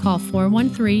 Call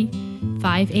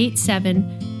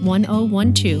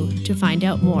 413-587-1012 to find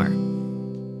out more.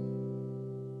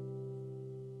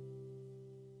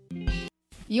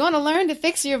 You want to learn to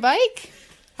fix your bike?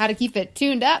 How to keep it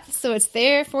tuned up so it's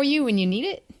there for you when you need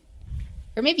it?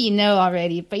 Or maybe you know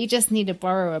already, but you just need to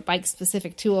borrow a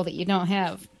bike-specific tool that you don't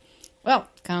have. Well,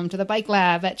 come to the Bike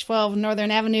Lab at 12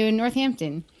 Northern Avenue in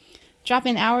Northampton.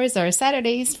 Drop-in hours are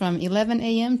Saturdays from 11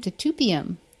 a.m. to 2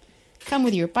 p.m. Come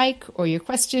with your bike or your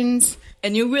questions.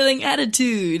 And your willing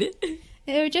attitude.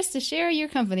 Or just to share your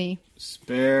company.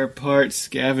 Spare parts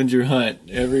scavenger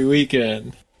hunt every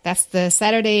weekend. That's the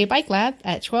Saturday Bike Lab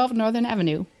at 12 Northern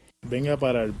Avenue. Venga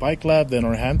para el Bike Lab de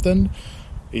Northampton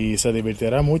y se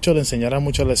divertirá mucho, le enseñará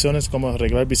muchas lecciones cómo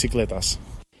arreglar bicicletas.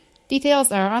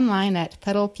 Details are online at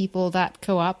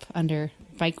pedalpeople.coop under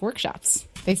Bike Workshops.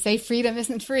 They say freedom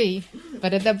isn't free,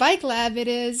 but at the Bike Lab it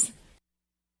is.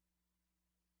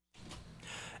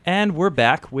 And we're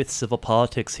back with Civil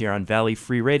Politics here on Valley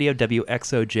Free Radio,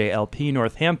 WXOJLP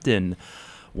Northampton,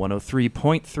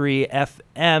 103.3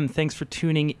 FM. Thanks for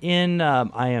tuning in.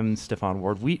 I am Stefan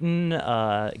Ward-Wheaton,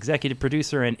 executive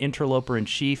producer and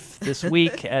interloper-in-chief this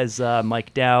week as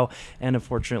Mike Dow, and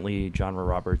unfortunately Genre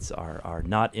Roberts are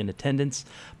not in attendance.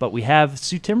 But we have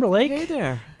Sue Timberlake. Hey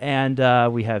there.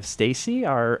 And we have Stacy,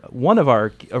 one of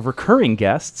our recurring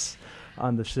guests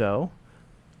on the show.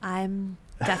 I'm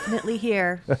definitely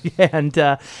here. and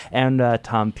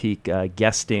Tom Peake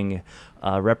guesting,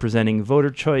 representing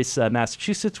Voter Choice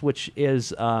Massachusetts, which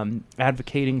is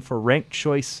advocating for ranked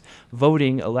choice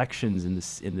voting elections in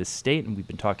this state, and we've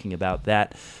been talking about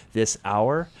that this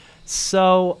hour.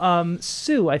 So,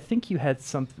 Sue, I think you had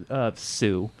some.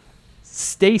 Sue,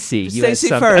 Stacy, you had Stacey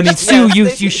something. first. I mean, Sue, Yeah, you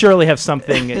Stacey. surely have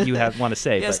something that you want to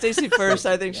say. Yeah, but. Stacy first.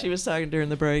 I think she was talking during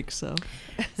the break. So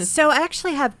So I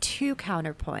actually have two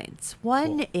counterpoints.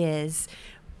 One is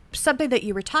something that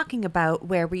you were talking about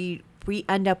where we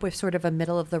end up with sort of a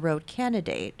middle of the road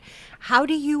candidate. How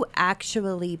do you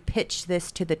actually pitch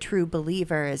this to the true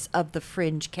believers of the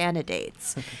fringe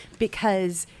candidates?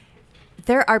 Because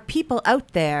there are people out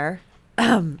there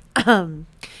Don't who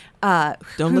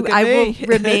look at I me. will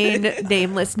remain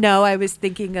nameless. No, I was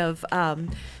thinking of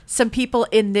some people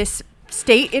in this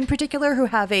state in particular who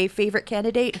have a favorite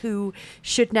candidate who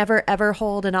should never ever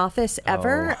hold an office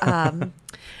ever.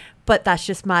 But that's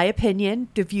just my opinion.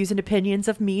 The views and opinions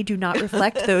of me do not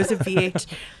reflect those of VFR.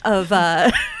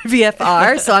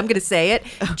 So I'm going to say it.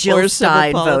 Jill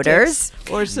Stein voters.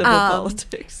 Or civil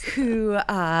politics. Who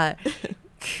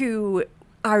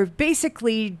are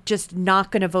basically just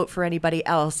not going to vote for anybody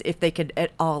else if they can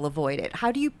at all avoid it.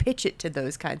 How do you pitch it to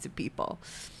those kinds of people?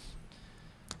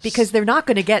 Because they're not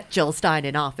going to get Jill Stein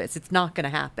in office. It's not going to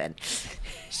happen.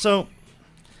 So,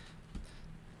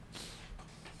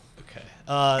 okay.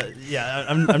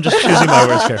 I'm just choosing my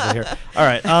words carefully here. All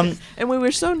right. And we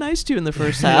were so nice to you in the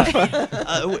first half.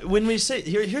 When we say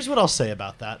here's what I'll say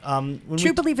about that.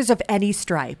 True believers of any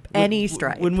stripe,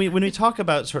 When we talk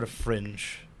about sort of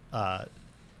fringe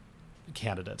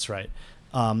candidates, right?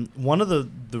 One of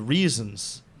the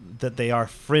reasons that they are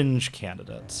fringe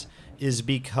candidates is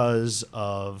because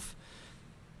of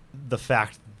the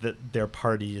fact that their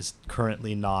party is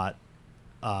currently not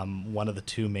one of the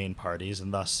two main parties,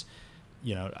 and thus,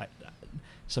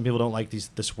 some people don't like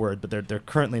this word, but they're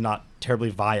currently not terribly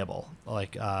viable,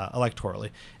 like electorally,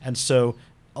 and so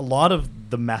a lot of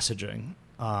the messaging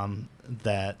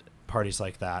that parties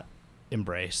like that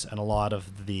embrace, and a lot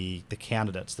of the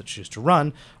candidates that choose to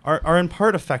run are in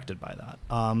part affected by that.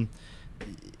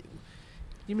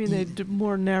 You mean they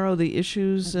more narrow the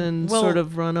issues and sort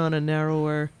of run on a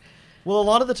narrower... Well, a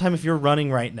lot of the time, if you're running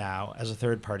right now as a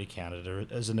third-party candidate or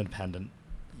as an independent,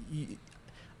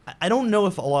 I don't know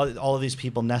if all of these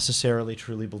people necessarily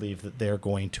truly believe that they're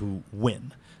going to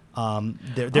win.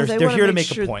 They're here to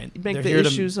make a point. Make they're the here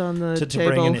issues on the to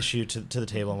table. bring an issue to the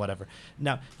table and whatever.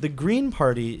 Now, the Green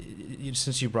Party,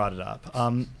 since you brought it up,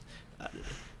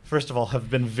 first of all, have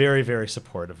been very, very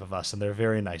supportive of us, and they're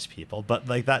very nice people. But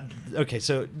like that, okay.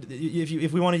 So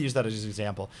if we want to use that as an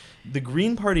example, the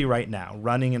Green Party right now,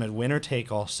 running in a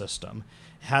winner-take-all system,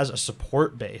 has a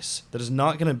support base that is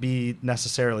not going to be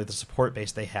necessarily the support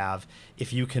base they have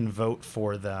if you can vote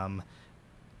for them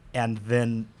and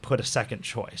then put a second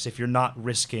choice. If you're not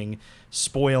risking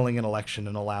spoiling an election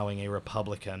and allowing a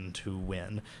Republican to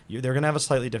win, they're going to have a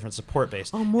slightly different support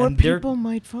base. Oh, more people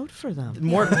might vote for them.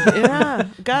 More, yeah,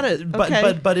 got it.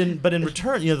 Okay. But in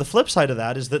return, the flip side of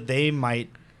that is that they might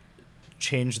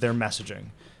change their messaging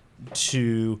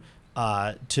to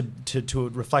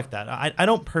reflect that. I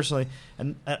don't personally,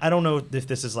 and I don't know if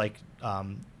this is like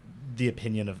the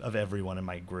opinion of everyone in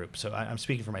my group, so I'm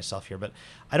speaking for myself here, but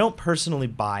I don't personally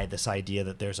buy this idea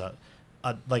that there's a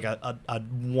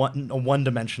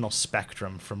one-dimensional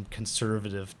spectrum from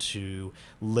conservative to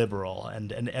liberal,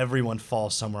 and everyone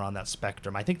falls somewhere on that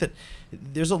spectrum. I think that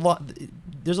there's a lot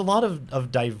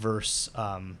of diverse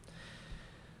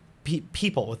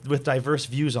people with diverse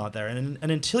views on there,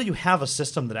 and until you have a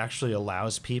system that actually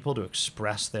allows people to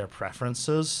express their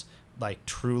preferences like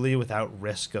truly without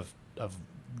risk of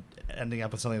ending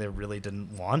up with something they really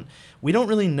didn't want, we don't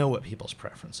really know what people's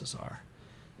preferences are.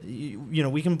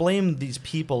 We can blame these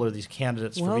people or these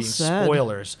candidates for being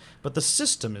spoilers, but the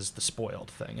system is the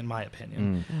spoiled thing, in my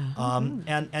opinion.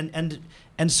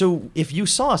 And so if you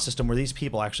saw a system where these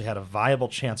people actually had a viable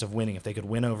chance of winning, if they could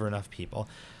win over enough people,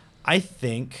 I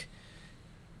think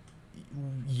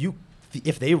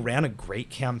if they ran a great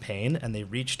campaign and they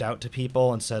reached out to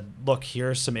people and said, look,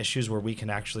 here are some issues where we can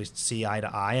actually see eye to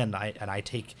eye, and I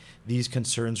take these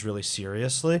concerns really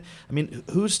seriously. I mean,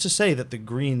 who's to say that the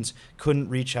Greens couldn't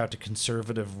reach out to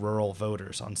conservative rural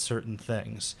voters on certain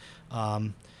things,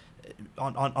 on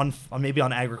maybe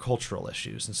on agricultural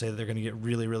issues, and say that they're going to get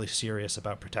really, really serious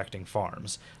about protecting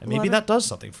farms, and maybe that does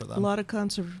something for them. A lot of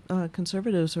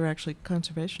conservatives are actually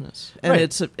conservationists, and right.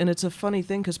 it's a funny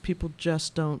thing because people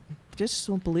just don't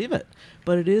believe it,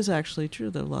 but it is actually true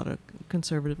that a lot of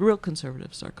real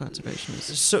conservatives are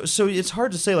conservationists. So it's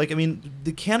hard to say. Like, I mean,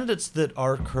 the candidates that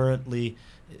are currently,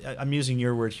 I'm using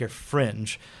your word here,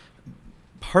 fringe.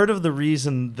 Part of the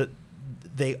reason that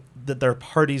their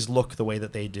parties look the way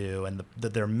that they do, and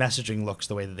that their messaging looks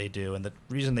the way that they do, and the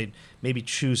reason they maybe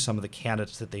choose some of the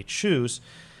candidates that they choose,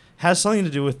 has something to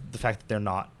do with the fact that they're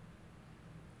not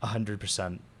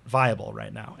 100% viable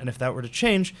right now. And if that were to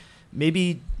change,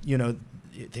 maybe,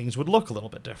 things would look a little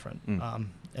bit different.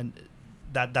 And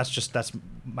that's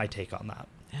my take on that.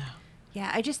 Yeah,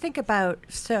 I just think about,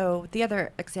 so the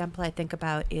other example I think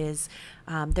about is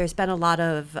there's been a lot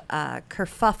of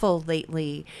kerfuffle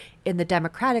lately in the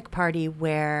Democratic Party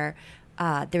where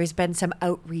there's been some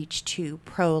outreach to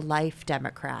pro-life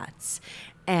Democrats.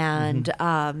 And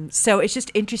so it's just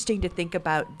interesting to think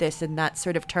about this in that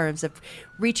sort of terms of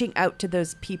reaching out to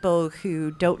those people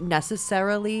who don't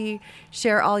necessarily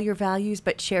share all your values,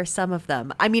 but share some of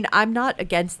them. I mean, I'm not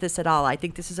against this at all. I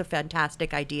think this is a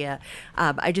fantastic idea.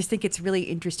 I just think it's really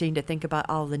interesting to think about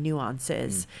all the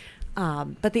nuances.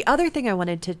 But the other thing I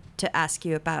wanted to ask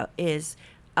you about is,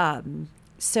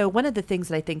 so one of the things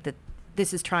that I think that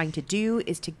this is trying to do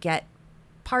is to get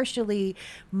partially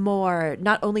more,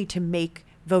 not only to make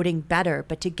voting better,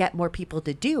 but to get more people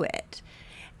to do it.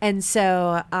 And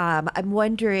so I'm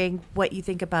wondering what you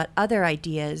think about other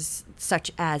ideas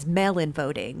such as mail-in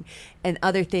voting and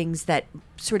other things that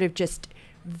sort of just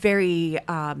very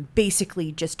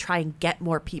basically just try and get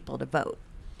more people to vote.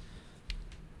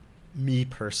 Me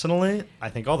personally, I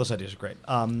think all those ideas are great.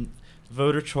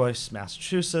 Voter Choice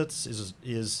Massachusetts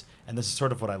is, and this is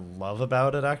sort of what I love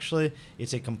about it actually,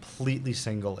 it's a completely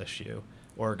single issue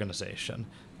organization.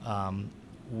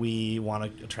 We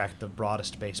want to attract the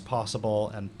broadest base possible,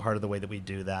 and part of the way that we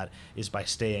do that is by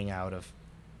staying out of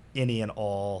any and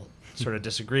all sort of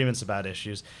disagreements about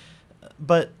issues.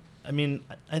 But, I mean,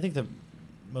 I think that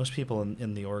most people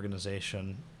in the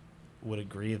organization would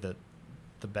agree that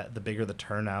the bigger the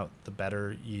turnout, the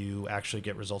better you actually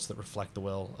get results that reflect the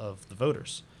will of the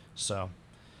voters. So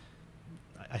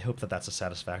I hope that that's a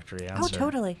satisfactory answer. Oh,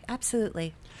 totally.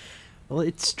 Absolutely. Well,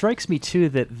 it strikes me, too,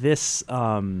 that this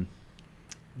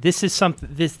is something.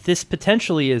 This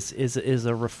potentially is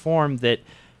a reform that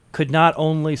could not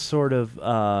only sort of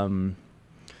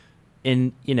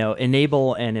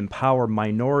enable and empower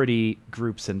minority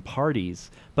groups and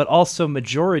parties, but also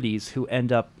majorities who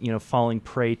end up falling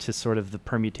prey to sort of the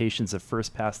permutations of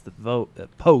first past the vote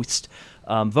post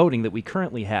voting that we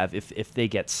currently have if they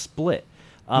get split.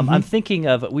 I'm thinking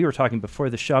of, we were talking before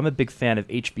the show, I'm a big fan of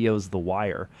HBO's The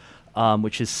Wire.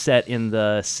 Which is set in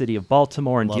the city of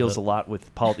Baltimore and deals a lot with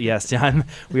yes,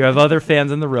 we have other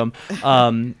fans in the room.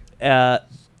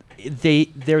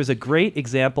 There's a great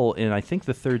example in, I think,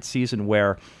 the third season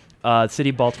where the city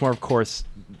of Baltimore, of course,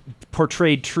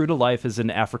 portrayed true to life as an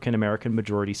African-American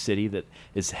majority city that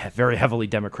is very heavily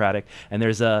Democratic. And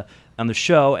there's on the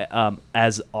show,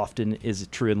 as often is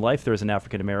true in life, there's an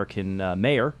African-American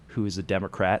mayor who is a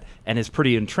Democrat and is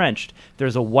pretty entrenched.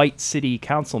 There's a white city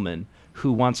councilman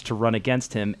who wants to run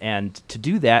against him, and to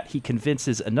do that, he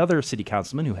convinces another city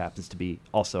councilman who happens to be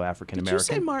also African American.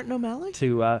 Did you say Martin O'Malley?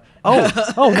 To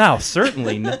no,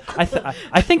 certainly.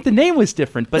 I think the name was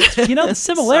different, but the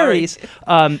similarities.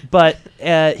 But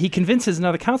he convinces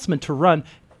another councilman to run,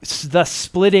 thus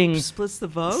splits the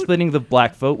vote, splitting the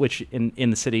black vote, which in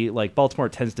the city like Baltimore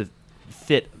tends to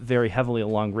fit very heavily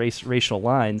along racial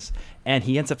lines, and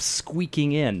he ends up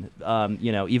squeaking in.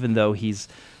 Even though he's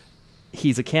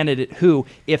a candidate who,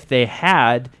 if they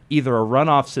had either a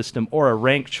runoff system or a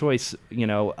ranked choice,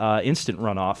 instant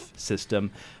runoff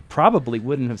system, probably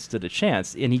wouldn't have stood a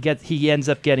chance. And he ends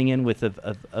up getting in with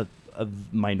a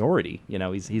minority.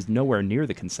 He's nowhere near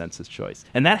the consensus choice,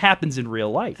 and that happens in real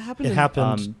life. It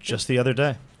happened just the other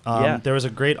day. There was a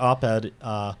great op-ed.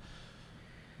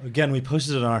 Again, we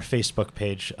posted it on our Facebook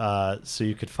page, so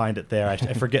you could find it there. I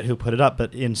forget who put it up,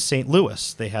 but in St.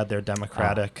 Louis, they had their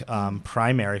Democratic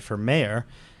primary for mayor,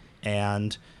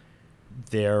 and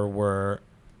there were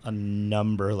a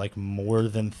number, like more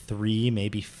than 3,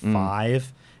 maybe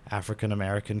 5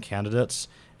 African-American candidates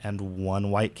and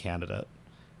 1 white candidate.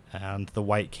 And the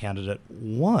white candidate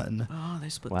won. Oh, they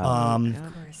split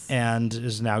and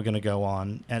is now going to go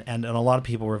on. And a lot of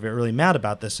people were really mad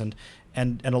about this, and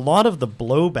a lot of the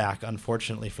blowback,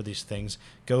 unfortunately, for these things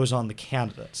goes on the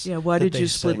candidates. Yeah, why did you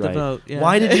split the vote? Yeah.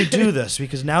 Why did you do this?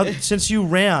 Because now, since you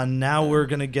ran, now we're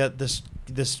going to get this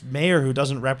mayor who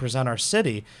doesn't represent our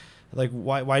city. Like,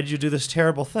 why did you do this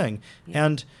terrible thing?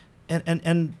 Yeah.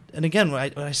 And again,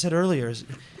 what I said earlier is,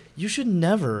 you should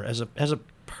never, as a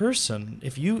person,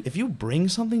 if you bring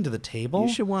something to the table,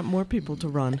 you should want more people to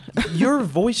run. Your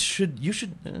voice you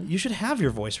should have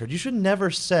your voice heard. You should never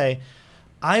say,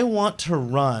 I want to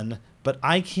run, but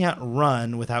I can't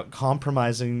run without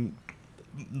compromising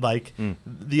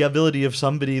the ability of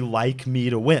somebody like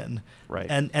me to win. Right.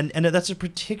 And that's a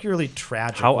particularly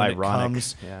tragic How when ironic.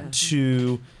 It comes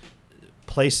to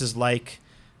places like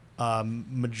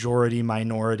majority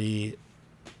minority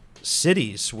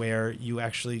cities where you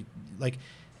actually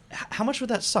how much would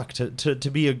that suck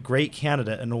to be a great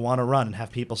candidate and to want to run and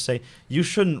have people say, you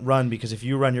shouldn't run because if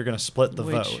you run, you're going to split the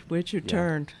vote? Wait your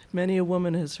turn. Many a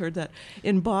woman has heard that.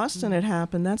 In Boston, it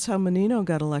happened. That's how Menino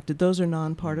got elected. Those are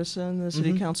nonpartisan, the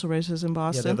city council races in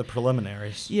Boston. Yeah, they're the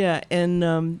preliminaries. Yeah,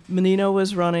 and Menino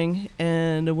was running,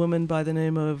 and a woman by the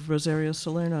name of Rosario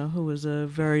Salerno, who was a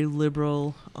very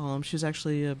liberal, she was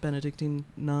actually a Benedictine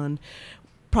nun,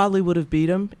 probably would have beat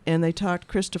him, and they talked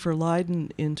Christopher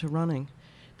Lydon into running.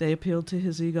 They appealed to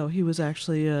his ego. He was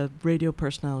actually a radio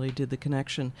personality, did the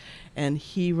connection. And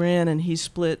he ran and he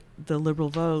split the liberal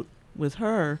vote with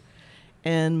her.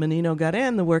 And Menino got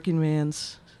in, the working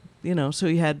man's, so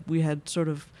we had sort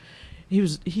of,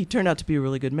 he turned out to be a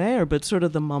really good mayor, but sort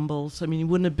of the mumbles. I mean, he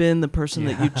wouldn't have been the person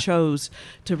that you chose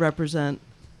to represent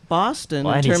Boston.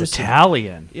 Well, in and terms he's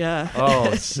Italian. Yeah.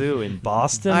 Oh, Sue, in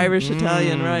Boston? Irish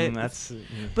Italian, right. That's.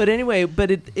 But anyway,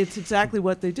 it's exactly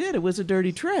what they did. It was a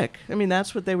dirty trick. I mean,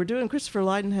 that's what they were doing. Christopher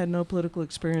Lydon had no political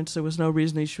experience. There was no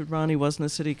reason he should run. He wasn't a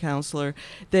city councilor.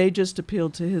 They just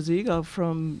appealed to his ego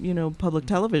from, public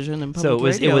televison and public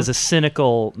radio. So it was a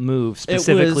cynical move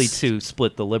specifically to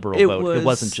split the liberal vote. It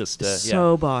wasn't just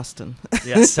Boston.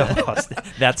 Yeah, so Boston.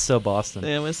 That's so Boston.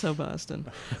 Yeah, it was so Boston.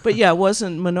 But yeah, it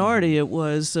wasn't minority. It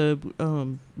was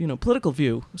political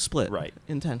view split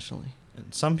intentionally.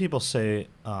 And some people say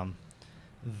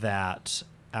that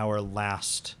our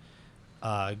last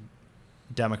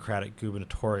Democratic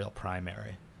gubernatorial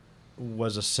primary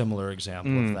was a similar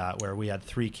example of that, where we had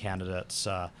three candidates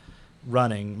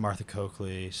running: Martha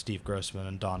Coakley, Steve Grossman,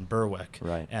 and Don Berwick.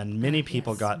 Right. And many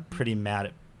people got pretty mad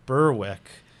at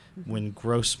Berwick when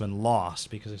Grossman lost,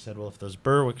 because they said, well, if those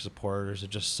Berwick supporters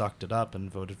had just sucked it up and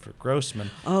voted for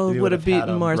Grossman, it would have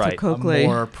beaten Martha Coakley. A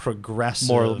more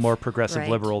progressive, more progressive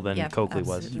liberal than Coakley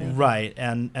absolutely. was. Right,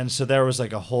 and so there was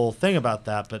like a whole thing about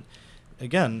that. But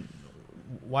again,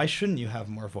 why shouldn't you have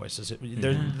more voices?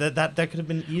 That could have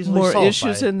been easily more solved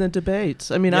issues in the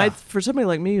debates. I mean, for somebody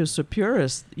like me who's a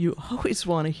purist, you always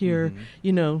want to hear,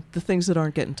 the things that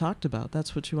aren't getting talked about.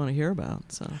 That's what you want to hear about.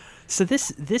 So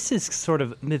this is sort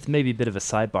of maybe a bit of a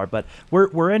sidebar, but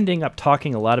we're ending up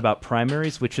talking a lot about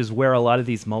primaries, which is where a lot of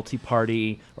these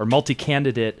multi-party or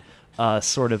multi-candidate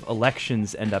sort of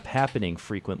elections end up happening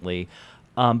frequently.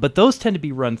 But those tend to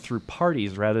be run through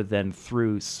parties rather than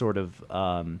through sort of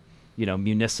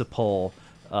municipal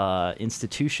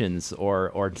institutions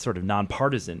or sort of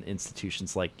nonpartisan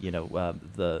institutions like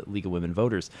the League of Women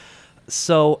Voters.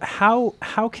 So how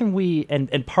can we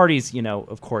and parties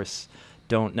of course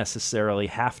don't necessarily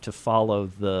have to follow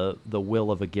the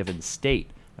will of a given state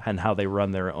and how they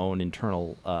run their own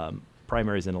internal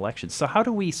primaries and elections. So how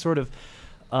do we sort of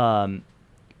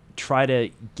try to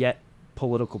get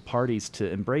political parties to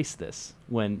embrace this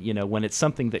when it's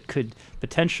something that could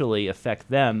potentially affect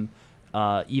them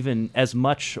even as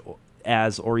much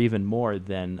as or even more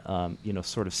than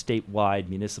sort of statewide,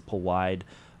 municipal-wide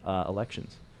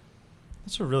elections?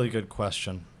 That's a really good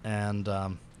question, and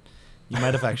you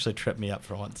might have actually tripped me up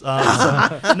for once.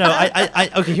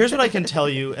 Okay, here's what I can tell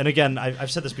you. And again,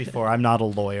 I've said this before. I'm not a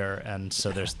lawyer, and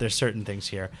so there's certain things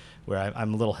here where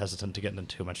I'm a little hesitant to get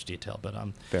into too much detail. But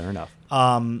fair enough.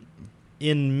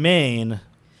 In Maine,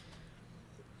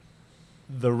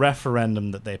 the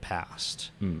referendum that they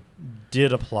passed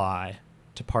did apply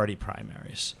to party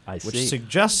primaries, which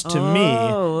suggests to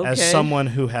me, as someone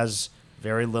who has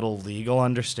very little legal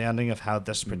understanding of how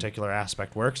this particular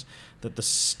aspect works, that the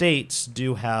states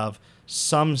do have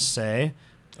some say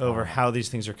over how these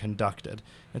things are conducted.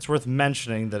 It's worth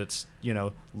mentioning that it's,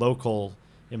 local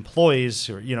employees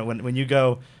who are, when you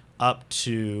go up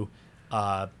to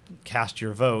cast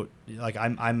your vote, like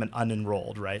I'm an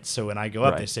unenrolled, right? So when I go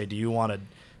up, they say, do you want a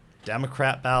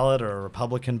Democrat ballot or a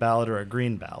Republican ballot or a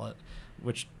Green ballot?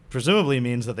 Which presumably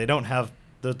means that they don't have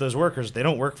those workers, they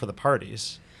don't work for the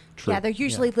parties. True. Yeah, they're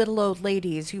usually little old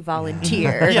ladies who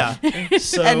volunteer.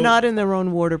 So, and not in their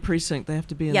own ward or precinct. They have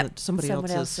to be in somebody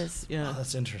else's. Yeah,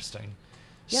 that's interesting.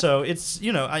 Yep. So it's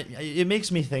it makes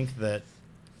me think that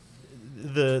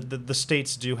the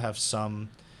states do have some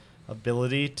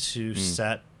ability to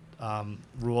set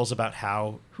rules about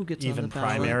how even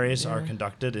primaries are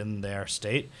conducted in their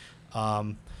state,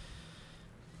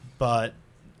 but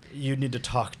you need to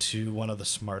talk to one of the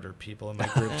smarter people in my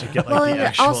group to get the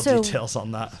actual details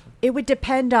on that. It would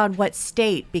depend on what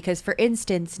state, because, for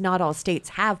instance, not all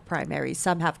states have primaries.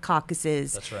 Some have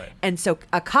caucuses. That's right. And so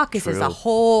a caucus is a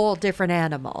whole different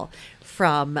animal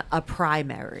from a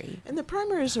primary. And the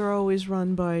primaries are always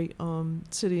run by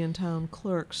city and town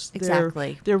clerks.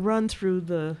 Exactly. They're run through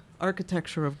the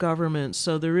architecture of government,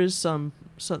 so there is some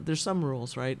there's some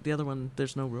rules, right? The other one,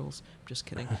 there's no rules. Just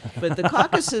kidding. But the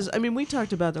caucuses, I mean, we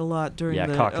talked about it a lot during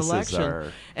the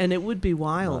election, and it would be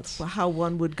wild how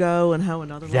one would go and how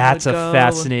another one would go. That's a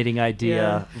fascinating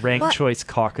idea. Ranked choice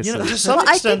caucuses. To some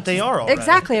extent, they are already.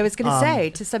 Exactly. I was going to say,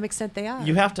 to some extent, they are.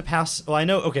 You have to pass. Well, I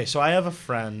know. Okay, so I have a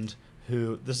friend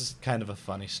who. This is kind of a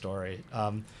funny story.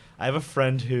 I have a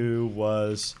friend who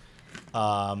was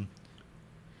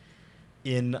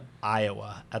in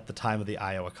Iowa at the time of the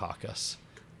Iowa caucus,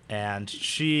 and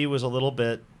she was a little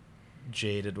bit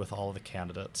jaded with all of the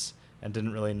candidates and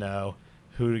didn't really know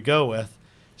who to go with,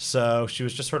 so she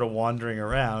was just sort of wandering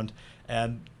around,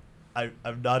 and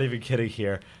I'm not even kidding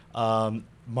here,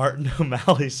 Martin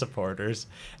O'Malley supporters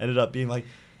ended up being like,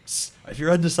 if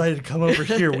you're undecided, come over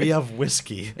here. We have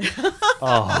whiskey. That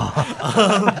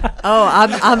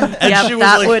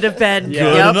would have been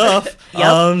good enough.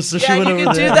 Yep. So she went over you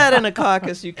can there. do that in a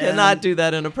caucus. You cannot do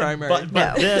that in a primary.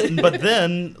 But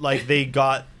then, like, they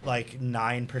got like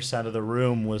 9% of the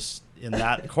room was in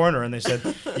that corner, and they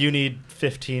said you need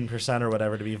 15% or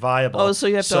whatever to be viable. Oh, so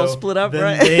you have to all split up, then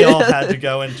right? They all had to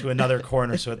go into another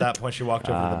corner. So at that point, she walked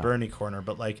over to the Bernie corner.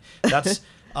 But like that's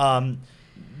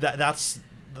that's.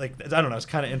 Like, I don't know, it's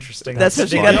kind of interesting. That's what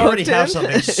they you got already have in?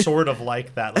 something sort of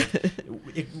like that,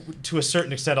 like to a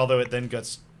certain extent, although it then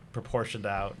gets proportioned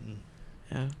out.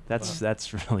 And,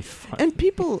 that's really fun. And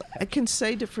people can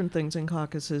say different things in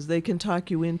caucuses. They can talk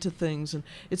you into things, and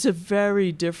it's a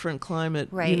very different climate.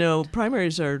 Right. You know,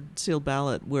 primaries are sealed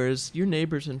ballot, whereas your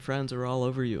neighbors and friends are all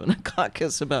over you in a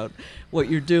caucus about what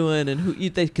you're doing and who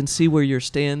they can see where you're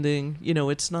standing. You know,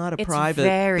 it's not a private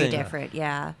thing. It's very different,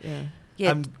 yeah.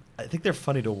 I think they're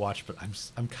funny to watch, but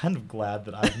I'm kind of glad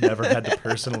that I've never had to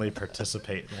personally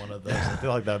participate in one of those. I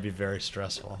feel like that would be very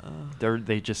stressful.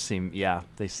 They just seem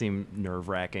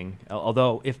nerve-wracking.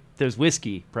 Although if there's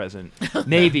whiskey present,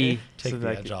 maybe take the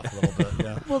edge off a little bit.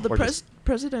 Yeah. Well, the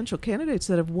presidential candidates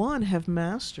that have won have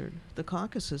mastered the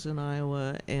caucuses in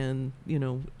Iowa and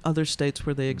other states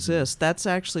where they exist. That's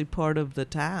actually part of the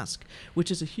task, which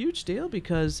is a huge deal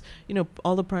because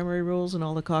all the primary rules and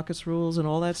all the caucus rules and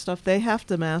all that stuff, they have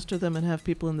to master them and have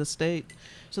people in the state.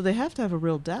 So they have to have a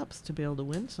real depth to be able to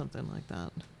win something like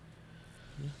that.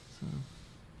 So.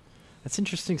 That's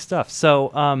interesting stuff.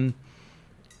 So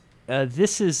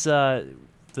this is the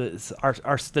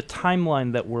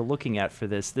timeline that we're looking at for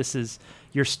this. This is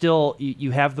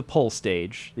you have the poll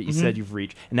stage that you said you've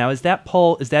reached. And now is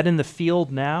that in the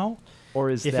field now? Or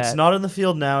if it's not in the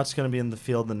field now, it's going to be in the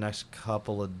field the next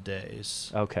couple of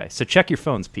days. Okay, so check your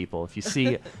phones, people. If you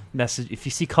see if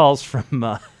you see calls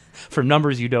from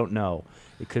numbers you don't know,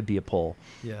 it could be a poll.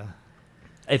 Yeah.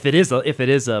 If it is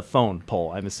a phone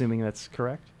poll, I'm assuming that's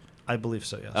correct. I believe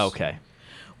so. Yes. Okay.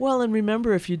 Well, and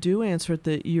remember, if you do answer it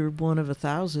that you're one of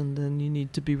 1,000, then you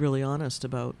need to be really honest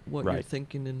about what you're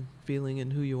thinking and feeling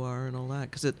and who you are and all that,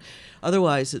 because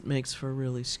otherwise it makes for a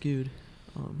really skewed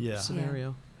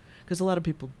scenario. Because a lot of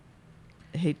people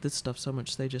hate this stuff so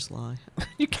much they just lie.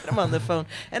 You get them on the phone,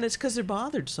 and it's because they're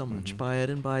bothered so much by it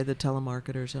and by the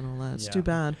telemarketers and all that. It's too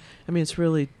bad. I mean, it's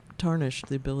really tarnished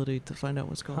the ability to find out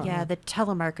what's going on. Yeah, the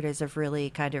telemarketers have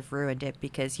really kind of ruined it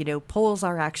because, polls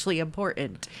are actually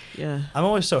important. Yeah. I'm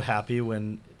always so happy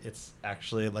when it's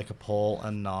actually like a poll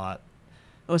and not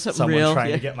someone real?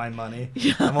 trying to get my money.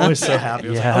 Yeah. I'm always so happy.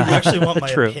 It's like, you actually want my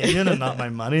opinion and not my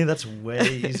money? That's way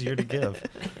easier to give.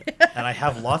 And I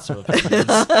have lots of opinions.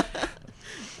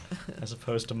 As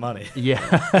opposed to money.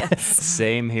 Yeah,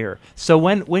 same here. So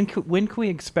when can we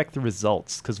expect the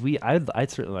results? Because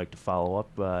I'd certainly like to follow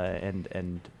up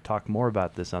and talk more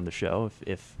about this on the show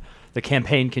if the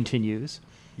campaign continues.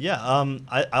 Yeah,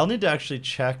 I'll need to actually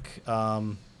check.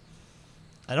 I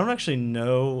don't actually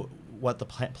know what the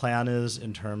plan is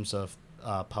in terms of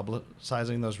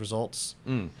publicizing those results.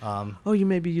 You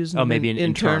may be using maybe an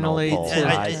internally. Internal poll.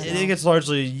 I think it's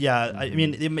largely I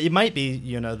mean, it might be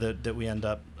that we end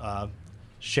up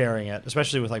sharing it,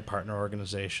 especially with like partner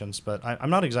organizations. But I'm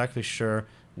not exactly sure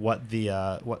what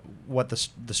the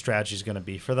strategy is going to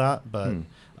be for that. But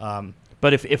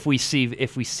but if we see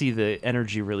the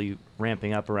energy really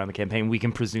ramping up around the campaign, we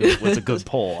can presume it was a good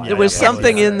poll. There was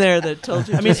something in there that told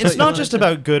you. I mean, it's not just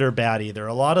about good or bad either.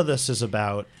 A lot of this is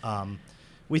about.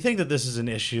 We think that this is an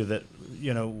issue that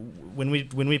when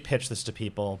we pitch this to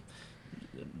people,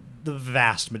 the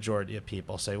vast majority of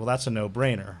people say, "Well, that's a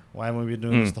no-brainer. Why haven't we been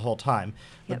doing this the whole time?"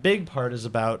 Yep. The big part is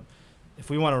about if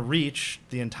we want to reach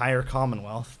the entire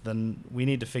Commonwealth, then we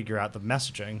need to figure out the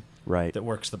messaging that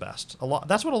works the best.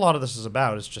 That's what a lot of this is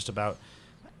about. It's just about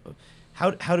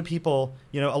how do people,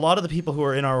 a lot of the people who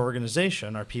are in our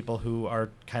organization are people who are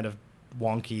kind of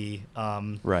wonky.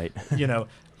 Right.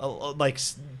 Like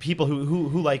people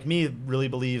who like me really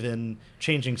believe in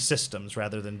changing systems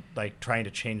rather than like trying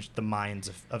to change the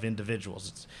minds of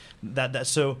individuals. It's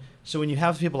so when you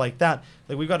have people like that,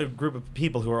 like we've got a group of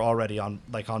people who are already on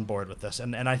board with this,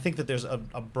 and I think that there's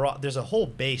a whole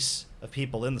base of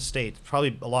people in the state,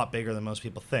 probably a lot bigger than most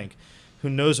people think, who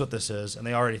knows what this is and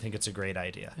they already think it's a great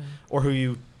idea, or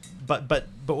but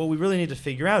what we really need to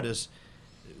figure out is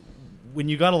when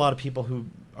you got a lot of people who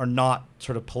are not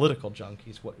sort of political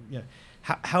junkies,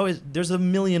 how is there's a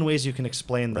million ways you can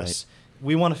explain this. Right.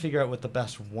 We want to figure out what the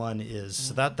best one is.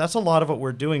 So that's a lot of what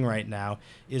we're doing right now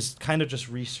is kind of just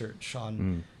research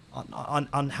on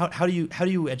how do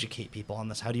you educate people on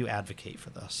this? How do you advocate for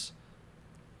this?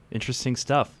 Interesting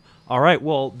stuff. All right,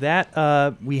 well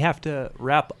that we have to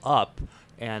wrap up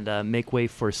and make way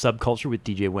for Subculture with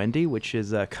DJ Wendy, which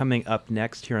is coming up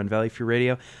next here on Valley Free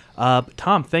Radio.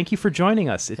 Tom, thank you for joining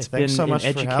us. It's been so much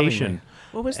an education.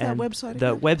 What was that website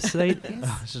The again?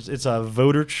 website is? It's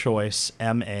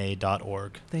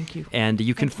voterchoicema.org. Thank you. And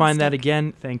you can find that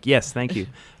again. Thank you.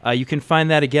 You can find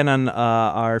that again on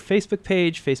our Facebook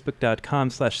page,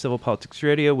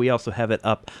 facebook.com/civilpoliticsradio. We also have it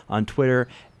up on Twitter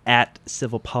at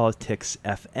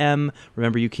civilpoliticsfm.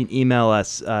 Remember, you can email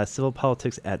us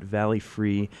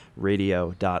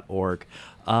civilpolitics@valleyfreeradio.org.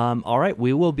 All right,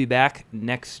 we will be back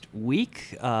next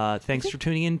week. Thanks for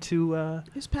tuning in to...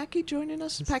 is Packy joining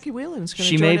us? Packy Whelan's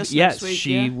going to join us next week. Yes,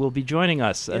 she will be joining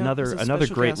us. Yeah, another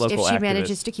great guest. local activist. If she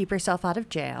manages to keep herself out of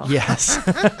jail. Yes.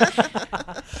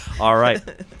 All right.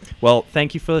 Well,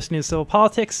 thank you for listening to Civil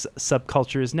Politics.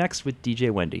 Subculture is next with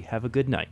DJ Wendy. Have a good night.